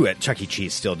do at Chuck E.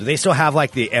 Cheese still? Do they still have,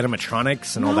 like, the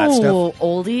animatronics and all that stuff? No,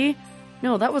 oldie.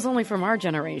 No, that was only from our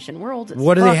generation. We're old as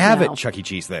What do they fuck have now. at Chuck E.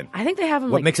 Cheese, then? I think they have them,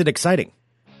 What makes it exciting?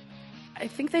 I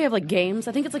think they have, like, games.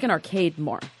 I think it's like an arcade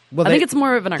more. Well, I think it's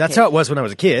more of an arcade. That's how it was when I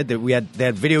was a kid. They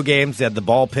had video games, they had the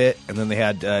ball pit, and then they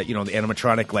had, the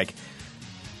animatronic, like,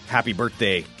 happy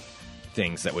birthday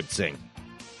things that would sing.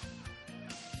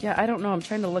 Yeah, I don't know. I'm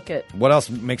trying to look at... What else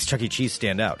makes Chuck E. Cheese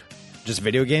stand out? Just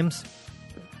video games?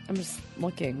 I'm just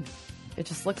looking. It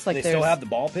just looks like They there's... still have the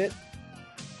ball pit?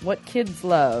 What kids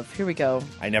love. Here we go.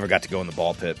 I never got to go in the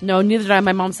ball pit. No, neither did I.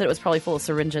 My mom said it was probably full of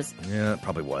syringes. Yeah, it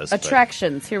probably was.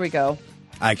 Attractions. Here we go.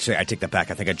 Actually, I take that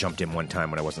back. I think I jumped in one time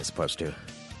when I wasn't supposed to. All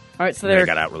right, so Then I there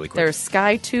got out really quick. There's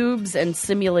sky tubes and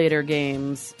simulator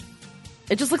games.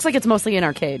 It just looks like it's mostly an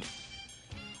arcade.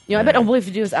 You know, I bet all we have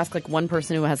to do is ask like one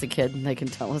person who has a kid, and they can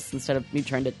tell us instead of me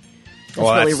trying to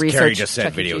really research. Carrie just said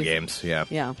Chuck E. video Cheese. games. Yeah.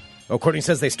 Yeah. Oh, Courtney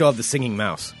says they still have the singing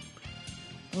mouse.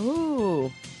 Ooh.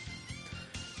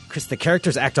 Chris, the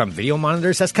characters act on video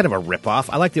monitors. That's kind of a ripoff.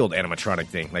 I like the old animatronic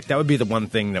thing. Like that would be the one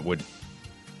thing that would.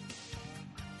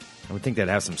 I would think that'd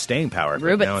have some staying power. But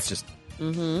Rubits. now it's just.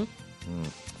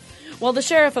 Well, the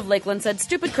sheriff of Lakeland said,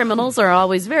 "Stupid criminals are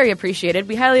always very appreciated.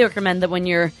 We highly recommend that when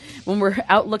we're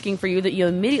out looking for you, that you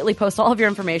immediately post all of your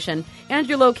information and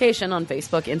your location on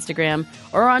Facebook, Instagram,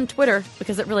 or on Twitter,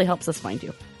 because it really helps us find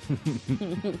you."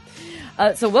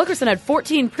 So Wilkerson had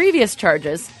 14 previous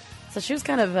charges, so she was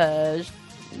kind of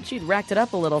she'd racked it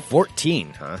up a little.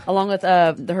 14, huh? Along with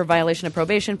her violation of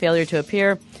probation, failure to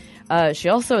appear. She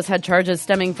also has had charges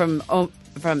stemming from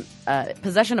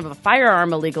possession of a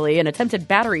firearm illegally and attempted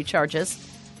battery charges.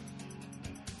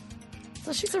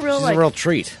 So she's a real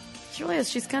treat. She really is.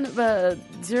 She's kind of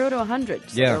 0 to 100.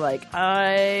 So Yeah. they're like,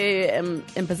 I am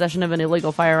in possession of an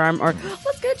illegal firearm, or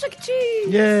let's go Chuck E.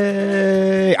 Cheese.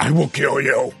 Yay! I will kill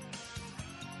you.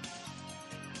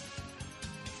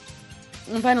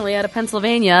 And finally, out of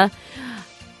Pennsylvania,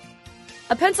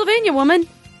 a Pennsylvania woman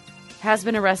has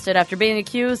been arrested after being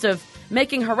accused of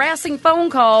making harassing phone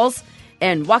calls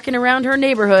and walking around her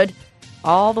neighborhood,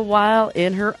 all the while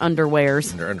in her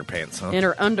underwears. In her underpants, huh? In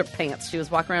her underpants. She was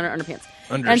walking around in her underpants.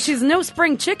 Unders. And she's no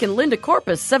spring chicken. Linda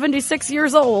Corpus, 76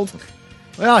 years old.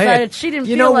 Well, hey, decided she didn't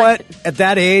you feel know like what? At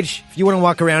that age, if you want to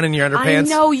walk around in your underpants, I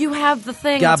know you have the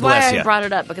thing. God That's why bless I ya. brought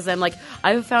it up, because I'm like,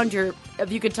 I've found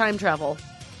if you could time travel.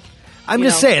 I'm you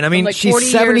just know, saying. I mean, like she's 40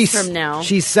 70 years from now.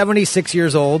 She's 76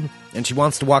 years old, and she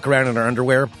wants to walk around in her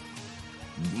underwear.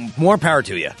 More power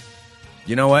to you.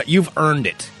 You know what? You've earned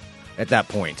it at that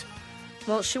point.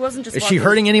 Well, she wasn't just Is she walking-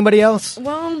 hurting anybody else?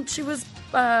 Well, she was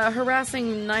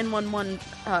harassing 911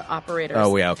 operators.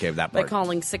 Oh, yeah, okay, that By part.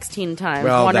 calling 16 times,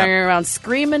 Well, wandering that- around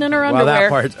screaming in her Well, underwear. that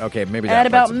part, okay, maybe that At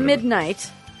about part's a bit of a- midnight.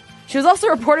 She was also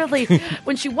reportedly,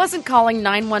 when she wasn't calling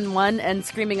 911 and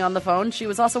screaming on the phone, she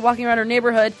was also walking around her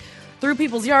neighborhood through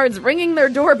people's yards, ringing their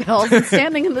doorbells and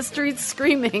standing in the streets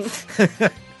screaming.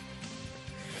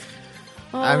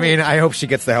 I mean, I hope she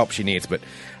gets the help she needs, but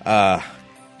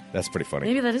that's pretty funny.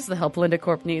 Maybe that is the help Linda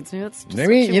Corp needs. Maybe that's just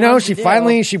Maybe, what she you know, wants she to do.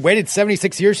 finally, she waited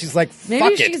 76 years. She's like, fuck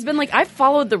Maybe it. she's been like, I've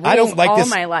followed the rules I don't like all this.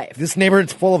 my life. This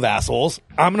neighborhood's full of assholes.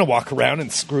 I'm going to walk around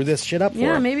and screw this shit up for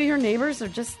Yeah, her. maybe her neighbors are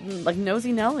just like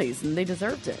nosy Nellies, and they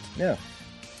deserved it. Yeah.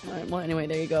 All right, well, anyway,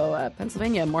 there you go.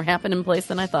 Pennsylvania, more happening place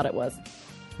than I thought it was.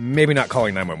 Maybe not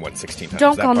calling 911 16 times.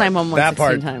 Don't That call part- 911 that 16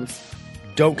 part, times.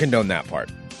 Don't condone that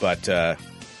part. But,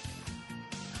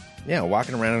 yeah,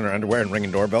 walking around in her underwear and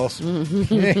ringing doorbells.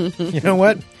 Hey, you know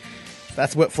what? If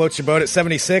that's what floats your boat at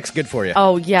 76, good for you.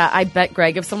 Oh, yeah, I bet,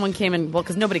 Greg, if someone came in, well,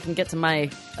 because nobody can get to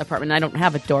my apartment. I don't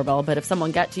have a doorbell, but if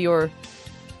someone got to your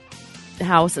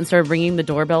house and started ringing the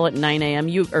doorbell at 9 a.m.,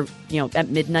 at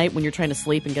midnight when you're trying to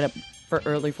sleep and get up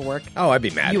early for work. Oh, I'd be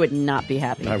mad. You would not be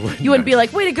happy. I would You wouldn't not. be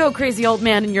like, way to go, crazy old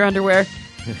man in your underwear.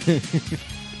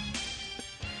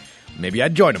 Maybe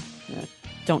I'd join him.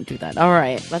 Don't do that. All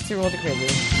right, that's your world of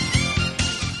crazy.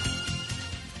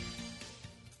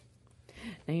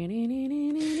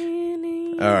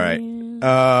 All right.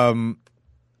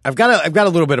 I've got a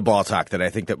little bit of ball talk that I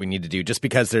think that we need to do, just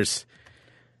because there's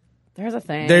a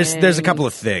thing. there's a couple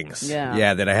of things,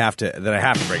 Yeah. that I have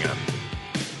to bring up.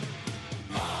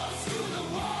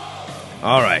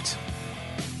 All right.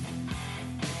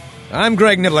 I'm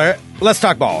Greg Nibbler. Let's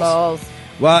talk balls.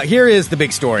 Well, here is the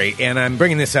big story, and I'm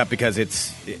bringing this up because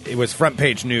it was front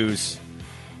page news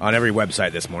on every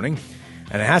website this morning,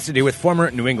 and it has to do with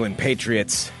former New England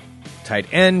Patriots tight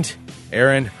end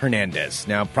Aaron Hernandez.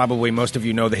 Now, probably most of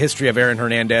you know the history of Aaron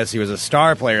Hernandez. He was a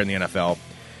star player in the NFL,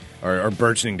 or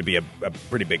burgeoning to be a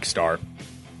pretty big star.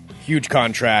 Huge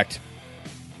contract,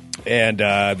 and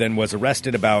then was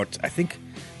arrested about,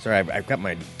 I've got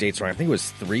my dates wrong. I think it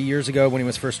was 3 years ago when he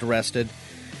was first arrested.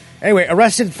 Anyway,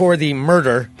 arrested for the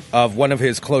murder of one of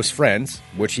his close friends,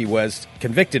 which he was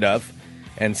convicted of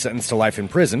and sentenced to life in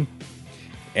prison.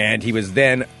 And he was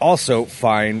then also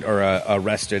fined or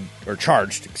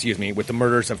charged with the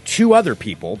murders of 2 other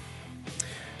people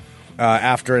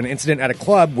after an incident at a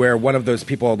club where one of those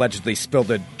people allegedly spilled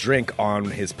a drink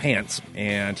on his pants,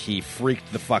 and he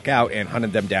freaked the fuck out and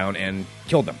hunted them down and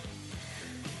killed them.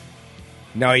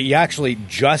 Now, he actually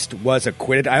just was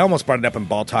acquitted. I almost brought it up in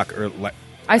Ball Talk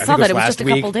I saw that. It was just a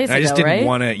couple days ago, I just didn't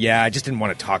want to. Yeah, I just didn't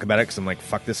want to talk about it because I'm like,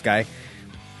 fuck this guy.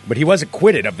 But he was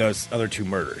acquitted of those other 2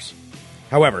 murders.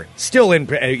 However, still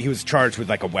he was charged with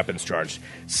like a weapons charge.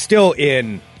 Still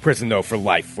in prison though for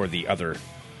life for the other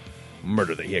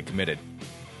murder that he had committed.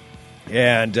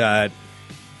 And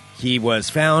he was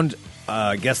found,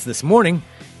 I guess this morning,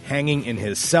 hanging in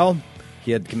his cell.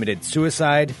 He had committed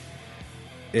suicide,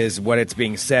 is what it's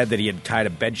being said, that he had tied a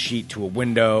bed sheet to a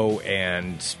window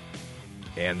and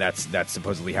that's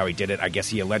supposedly how he did it. I guess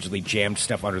he allegedly jammed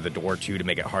stuff under the door, too, to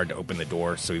make it hard to open the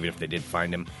door, so even if they did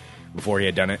find him before he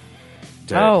had done it,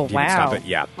 wow. Stop it.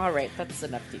 Yeah. All right, that's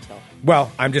enough detail. Well,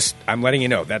 I'm letting you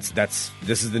know. This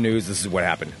is the news. This is what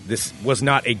happened. This was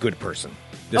not a good person.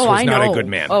 This was not a good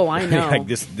man. Oh, I know. Like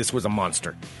this was a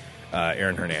monster,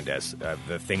 Aaron Hernandez,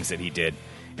 the things that he did.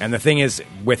 And the thing is,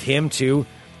 with him, too,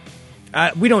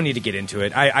 we don't need to get into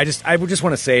it. I would just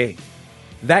want to say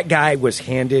that guy was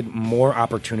handed more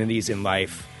opportunities in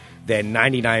life than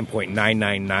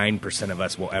 99.999% of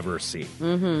us will ever see.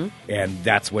 Mm-hmm. And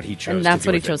that's what he chose to do. And that's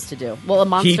what he chose to do. Well, a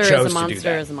monster is a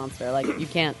monster is a monster. Like, you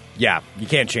can't... Yeah, you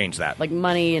can't change that. Like,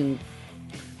 money,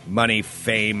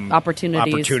 fame...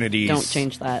 Opportunities. Don't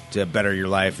change that. To better your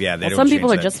life, yeah, they don't some change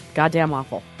people are that. just goddamn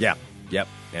awful. Yeah, yep.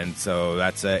 And so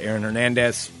that's Aaron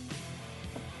Hernandez.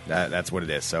 That's what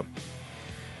it is, so...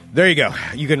 There you go.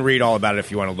 You can read all about it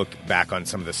if you want to look back on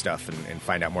some of the stuff and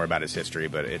find out more about his history,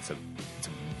 but it's a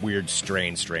weird,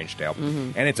 strange tale.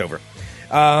 Mm-hmm. And it's over.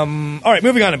 All right,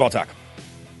 moving on to Ball Talk.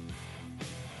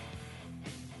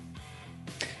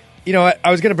 You know what?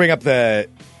 I was going to bring up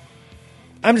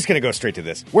I'm just going to go straight to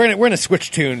this. We're going to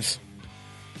switch tunes,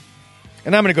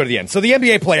 and I'm going to go to the end. So the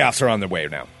NBA playoffs are on their way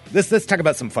now. Let's talk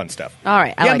about some fun stuff. All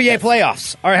right. The NBA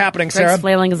playoffs are happening, Greg's Sarah.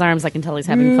 flailing his arms. I can tell he's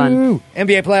having fun.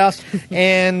 NBA playoffs.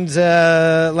 And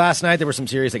last night there were some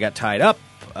series that got tied up.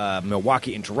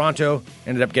 Milwaukee and Toronto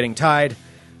ended up getting tied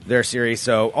their series.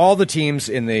 So all the teams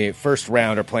in the first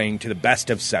round are playing to the best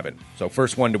of 7. So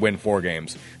first one to win 4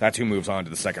 games. That's who moves on to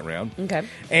the second round. Okay.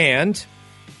 And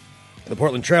the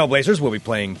Portland Trail Blazers will be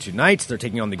playing tonight. They're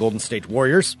taking on the Golden State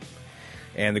Warriors.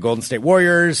 And the Golden State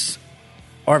Warriors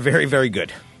are very, very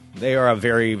good. They are a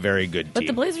very, very good team. But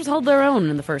the Blazers held their own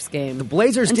in the first game. The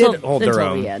Blazers did hold their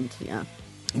own. Until the end, yeah.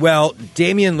 Well,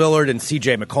 Damian Lillard and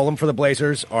C.J. McCollum for the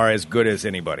Blazers are as good as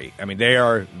anybody. I mean, they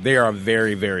are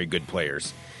very, very good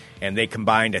players. And they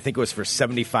combined, I think it was for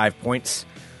 75 points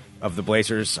of the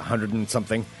Blazers, 100 and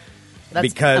something.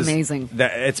 That's amazing.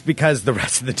 It's because the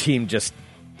rest of the team just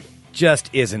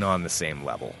isn't on the same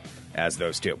level as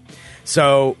those two.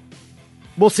 So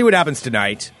we'll see what happens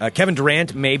tonight. Kevin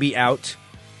Durant may be out.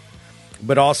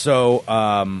 But also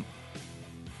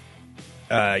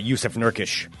Yusuf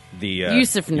Nurkic.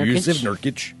 Yusuf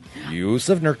Nurkic.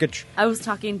 I was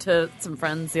talking to some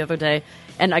friends the other day,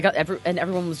 and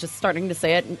everyone was just starting to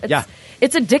say it.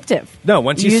 It's addictive. No,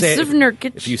 once you say it,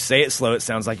 Nurkic. If you say it slow, it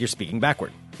sounds like you're speaking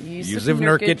backward. Yusuf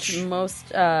Nurkic.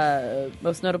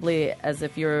 Most notably, as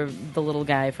if you're the little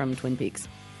guy from Twin Peaks.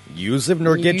 Yusuf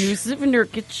Nurkic. Yusuf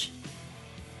Nurkic.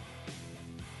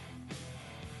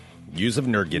 Yusuf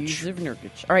Nurkic. Yusuf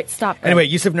Nurkic. All right, stop. Anyway,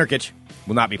 Yusuf Nurkic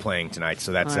will not be playing tonight,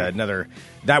 so that's another...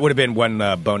 That would have been one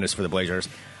bonus for the Blazers.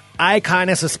 I kind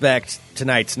of suspect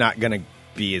tonight's not going to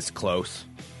be as close,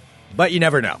 but you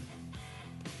never know.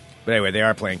 But anyway, they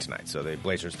are playing tonight, so the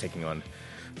Blazers taking on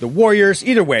the Warriors.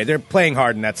 Either way, they're playing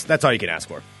hard, and that's all you can ask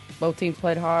for. Both teams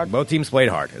played hard. Both teams played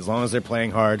hard. As long as they're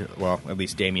playing hard, well, at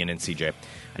least Damian and CJ.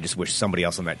 I just wish somebody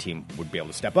else on that team would be able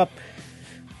to step up.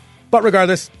 But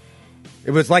regardless...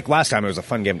 It was like last time. It was a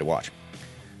fun game to watch.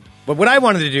 But what I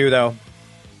wanted to do, though,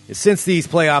 is since these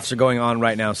playoffs are going on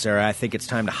right now, Sarah, I think it's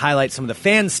time to highlight some of the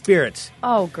fan spirits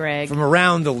Greg. from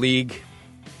around the league.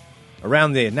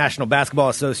 around the National Basketball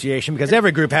Association because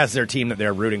every group has their team that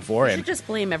they're rooting for. You And should just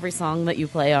blame every song that you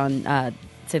play on,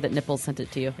 say that Nipples sent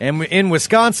it to you. And in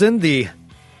Wisconsin, the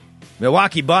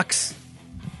Milwaukee Bucks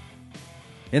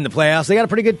in the playoffs. They got a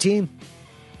pretty good team.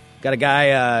 Got a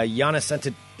guy,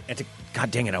 Giannis God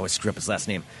dang it, I always screw up his last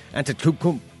name.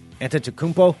 Antetokounmpo.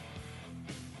 God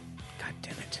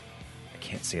damn it. I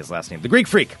can't say his last name. The Greek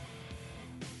Freak.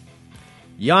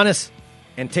 Giannis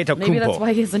Antetokounmpo. Maybe that's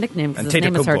why he has a nickname, because his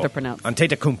name is hard to pronounce.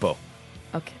 Antetokounmpo.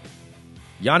 Okay.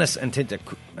 Giannis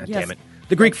Antetokounmpo. Yes. Damn it.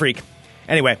 The Greek Freak.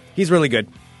 Anyway, he's really good.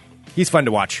 He's fun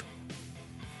to watch.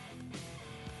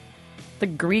 The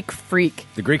Greek Freak.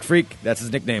 The Greek Freak, that's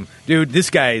his nickname. Dude, this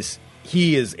guy's,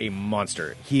 he is a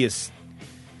monster. He's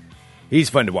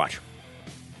fun to watch.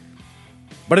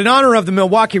 But in honor of the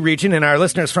Milwaukee region and our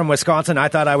listeners from Wisconsin, I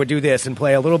thought I would do this and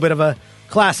play a little bit of a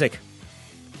classic.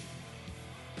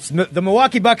 It's the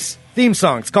Milwaukee Bucks theme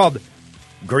song. It's called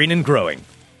Green and Growing.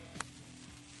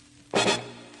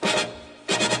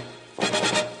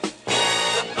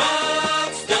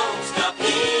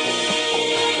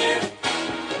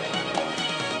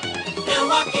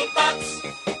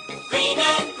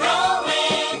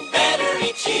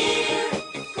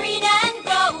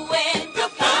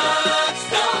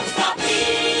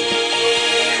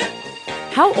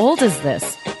 How old is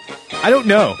this? I don't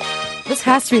know. This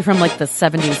has to be from like the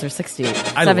 70s or 60s.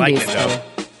 I 70s, like it, though.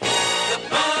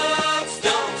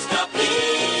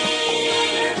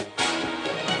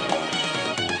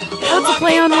 Oh, it's a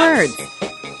play on words.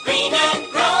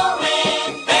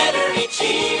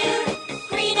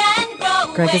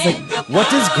 Greg is like, what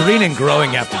does green and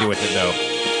growing have to do with it, though?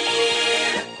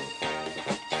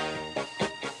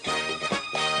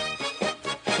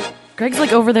 Greg's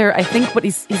like over there. I think what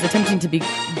he's attempting to be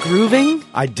grooving.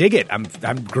 I dig it. I'm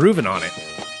grooving on it.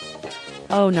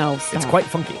 Oh no, stop. It's quite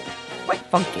funky. Quite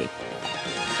funky.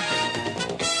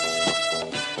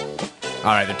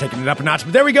 All right, they're taking it up a notch.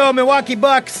 But there we go, Milwaukee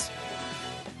Bucks.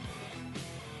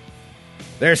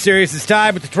 Their series is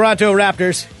tied with the Toronto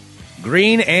Raptors.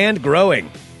 Green and growing.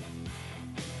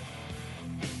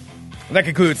 That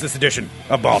concludes this edition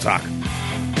of Ball Talk.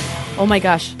 Oh my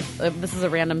gosh, this is a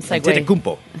random segue.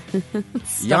 Antetokounmpo.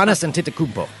 Giannis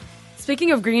Antetokounmpo.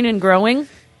 Speaking of green and growing,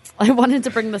 I wanted to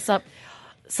bring this up.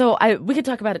 So we could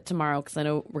talk about it tomorrow because I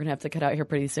know we're going to have to cut out here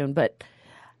pretty soon. But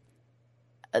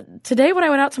today when I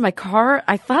went out to my car,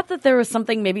 I thought that there was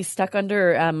something maybe stuck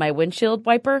under my windshield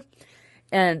wiper.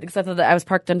 And because I thought that I was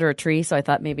parked under a tree, so I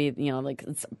thought maybe, like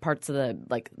parts of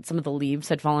some of the leaves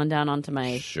had fallen down onto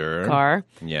my car.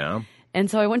 Yeah. And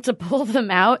so I went to pull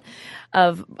them out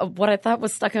of what I thought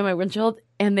was stuck on my windshield,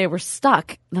 and they were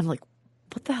stuck. And I'm like,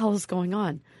 what the hell is going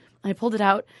on? And I pulled it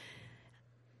out,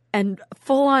 and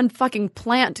full-on fucking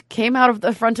plant came out of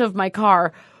the front of my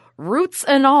car, roots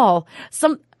and all.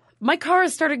 My car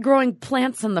has started growing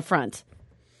plants in the front.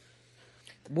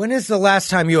 When is the last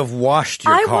time you have washed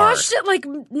your car? I washed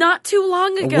it not too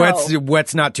long ago.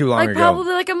 What's not too long ago?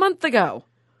 Probably a month ago.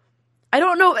 I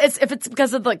don't know if it's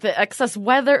because of the excess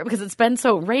weather, because it's been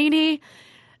so rainy,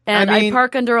 and I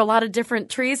park under a lot of different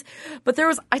trees. But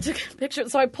I took a picture,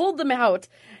 so I pulled them out,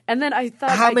 and then I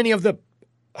thought, how many of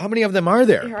them are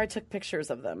there? Here, I took pictures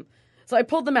of them. So I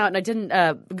pulled them out, and I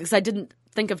didn't because I didn't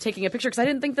think of taking a picture because I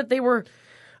didn't think that they were.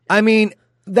 I mean,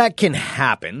 that can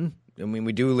happen. I mean,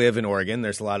 we do live in Oregon.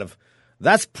 There's a lot of.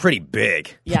 That's pretty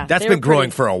big. Yeah, that's been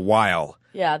growing for a while.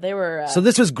 Yeah, they were. So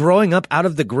this was growing up out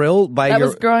of the grill that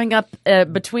was growing up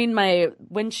between my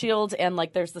windshield and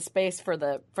there's the space for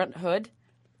the front hood,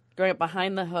 growing up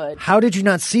behind the hood. How did you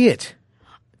not see it?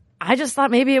 I just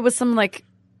thought maybe it was some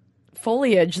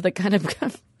foliage that kind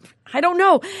of. I don't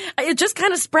know. It just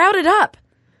kind of sprouted up.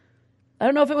 I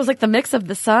don't know if it was the mix of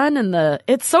the sun and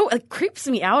it creeps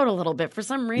me out a little bit for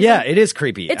some reason. Yeah, it is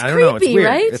creepy. It's I don't know. It's weird.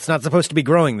 Right? It's not supposed to be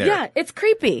growing there. Yeah, it's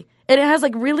creepy. And it has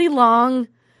really long,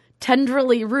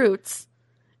 tendrily roots.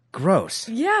 Gross.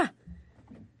 Yeah.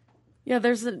 Yeah,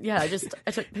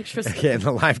 I took pictures. Okay, in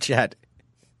the live chat.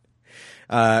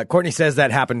 Courtney says that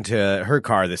happened to her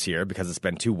car this year because it's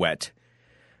been too wet.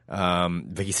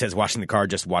 Vicky says washing the car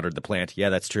just watered the plant. Yeah,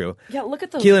 that's true. Yeah, look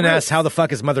at those Keelan roots. asks, how the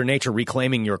fuck is Mother Nature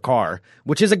reclaiming your car?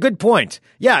 Which is a good point.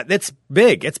 Yeah, it's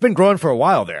big. It's been growing for a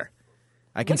while there.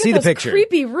 I can see the picture.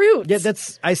 Creepy roots. Yeah,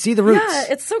 I see the roots. Yeah,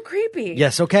 it's so creepy.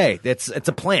 Yes, okay. It's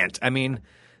a plant. I mean,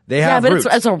 they have roots.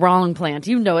 It's a wrong plant.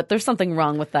 You know it. There's something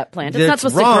wrong with that plant. It's not It's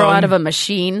supposed to grow out of a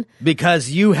machine. Because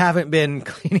you haven't been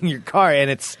cleaning your car, and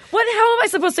it's... How am I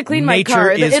supposed to clean my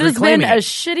car? It has been a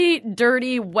shitty,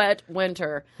 dirty, wet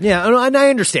winter. Yeah, and I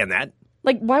understand that.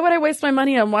 Like, why would I waste my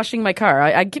money on washing my car?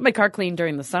 I keep my car clean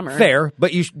during the summer. Fair,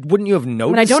 but wouldn't you have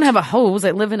noticed? When I don't have a hose, I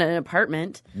live in an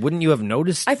apartment. Wouldn't you have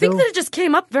noticed? I think that it just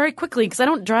came up very quickly because I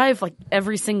don't drive like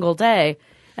every single day.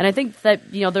 And I think that,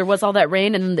 there was all that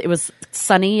rain and it was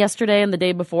sunny yesterday and the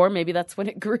day before. Maybe that's when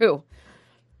it grew.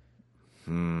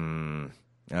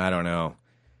 I don't know.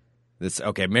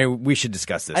 Okay, maybe we should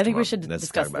discuss this. I think tomorrow. we should Let's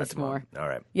discuss talk about this it tomorrow. more. All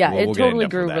right. Yeah, We'll it get totally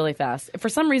into that. grew really fast. For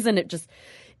some reason,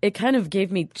 it kind of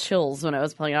gave me chills when I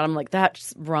was pulling out. I'm like,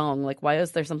 that's wrong. Like, why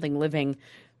is there something living,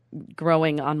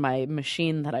 growing on my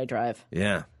machine that I drive?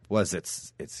 Yeah.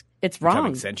 It's wrong.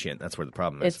 Becoming sentient. That's where the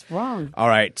problem is. It's wrong. All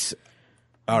right.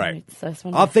 So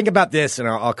I'll think about this and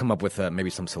I'll come up with maybe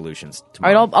some solutions All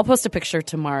tomorrow. right, I'll post a picture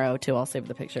tomorrow, too. I'll save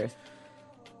the pictures.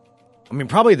 I mean,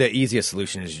 probably the easiest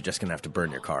solution is you're just going to have to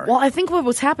burn your car. Well, I think what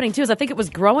was happening, too, is I think it was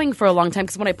growing for a long time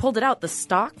because when I pulled it out, the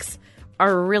stalks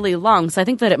are really long. So I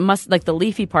think that it must, like the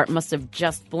leafy part must have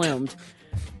just bloomed.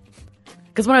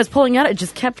 Because when I was pulling out, it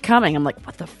just kept coming. I'm like,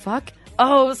 what the fuck?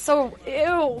 Oh, so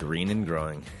ew. Green and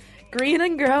growing. Green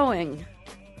and growing.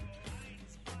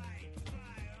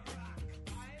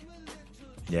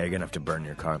 Yeah, you're going to have to burn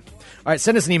your car. All right,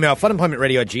 send us an email,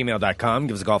 funemploymentradio@gmail.com.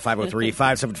 Give us a call,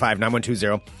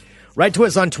 503-575-9120. Write to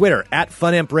us on Twitter,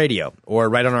 @FunEmpRadio, or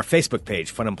right on our Facebook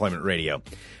page, Fun Employment Radio.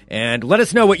 And let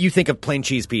us know what you think of plain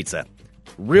cheese pizza.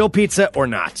 Real pizza or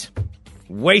not?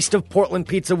 Waste of Portland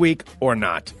Pizza Week or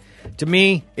not? To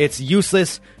me, it's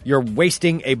useless. You're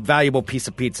wasting a valuable piece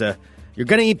of pizza. You're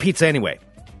going to eat pizza anyway.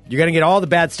 You're going to get all the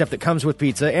bad stuff that comes with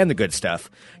pizza and the good stuff.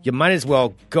 You might as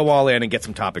well go all in and get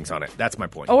some toppings on it. That's my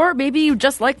point. Or maybe you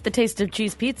just like the taste of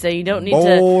cheese pizza. You don't need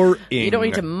Boring. You don't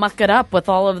need to muck it up with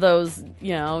all of those,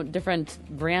 different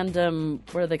random,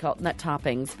 what are they called? Not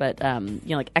toppings, but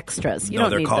like extras. You No,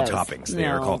 don't they're need called those. toppings. They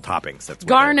are called toppings. That's what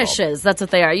garnishes. That's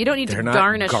what they are. You don't need They're to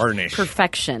not garnish.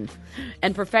 perfection.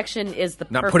 And perfection is the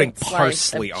Not perfect putting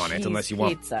slice parsley of on it cheese unless you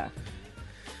want- pizza.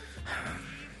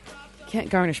 Can't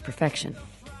garnish perfection.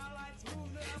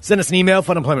 Send us an email,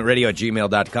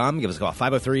 funemploymentradio@gmail.com. Give us a call,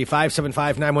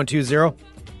 503-575-9120.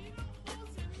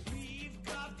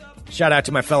 Shout out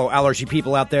to my fellow allergy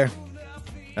people out there.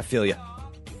 I feel you.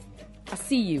 I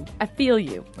see you. I feel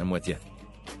you. I'm with you.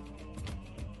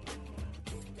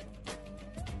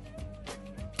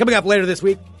 Coming up later this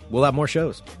week, we'll have more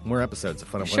shows, more episodes of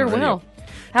Fun Sure Employment Radio. will.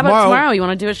 How about tomorrow? You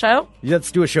want to do a show? Let's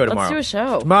do a show tomorrow. Let's do a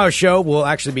show. Tomorrow's show will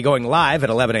actually be going live at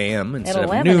 11 a.m. instead of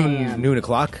 11 a.m. noon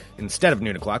o'clock. Instead of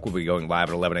noon o'clock, we'll be going live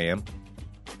at 11 a.m.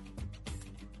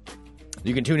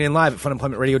 You can tune in live at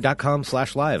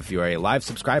funemploymentradio.com/live if you are a live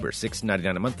subscriber.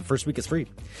 $6.99 a month. The first week is free.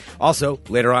 Also,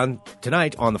 later on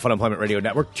tonight on the Fun Employment Radio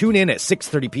Network, tune in at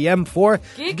 6:30 p.m. for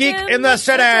Geek in the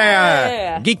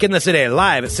City. Geek in the City,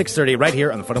 live at 6:30 right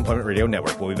here on the Fun Employment Radio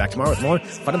Network. We'll be back tomorrow with more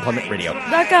Fun Employment Radio.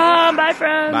 .com. Bye,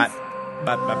 friends. Bye.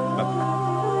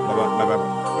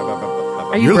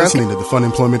 Are you You're broke? listening to the Fun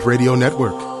Employment Radio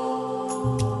Network.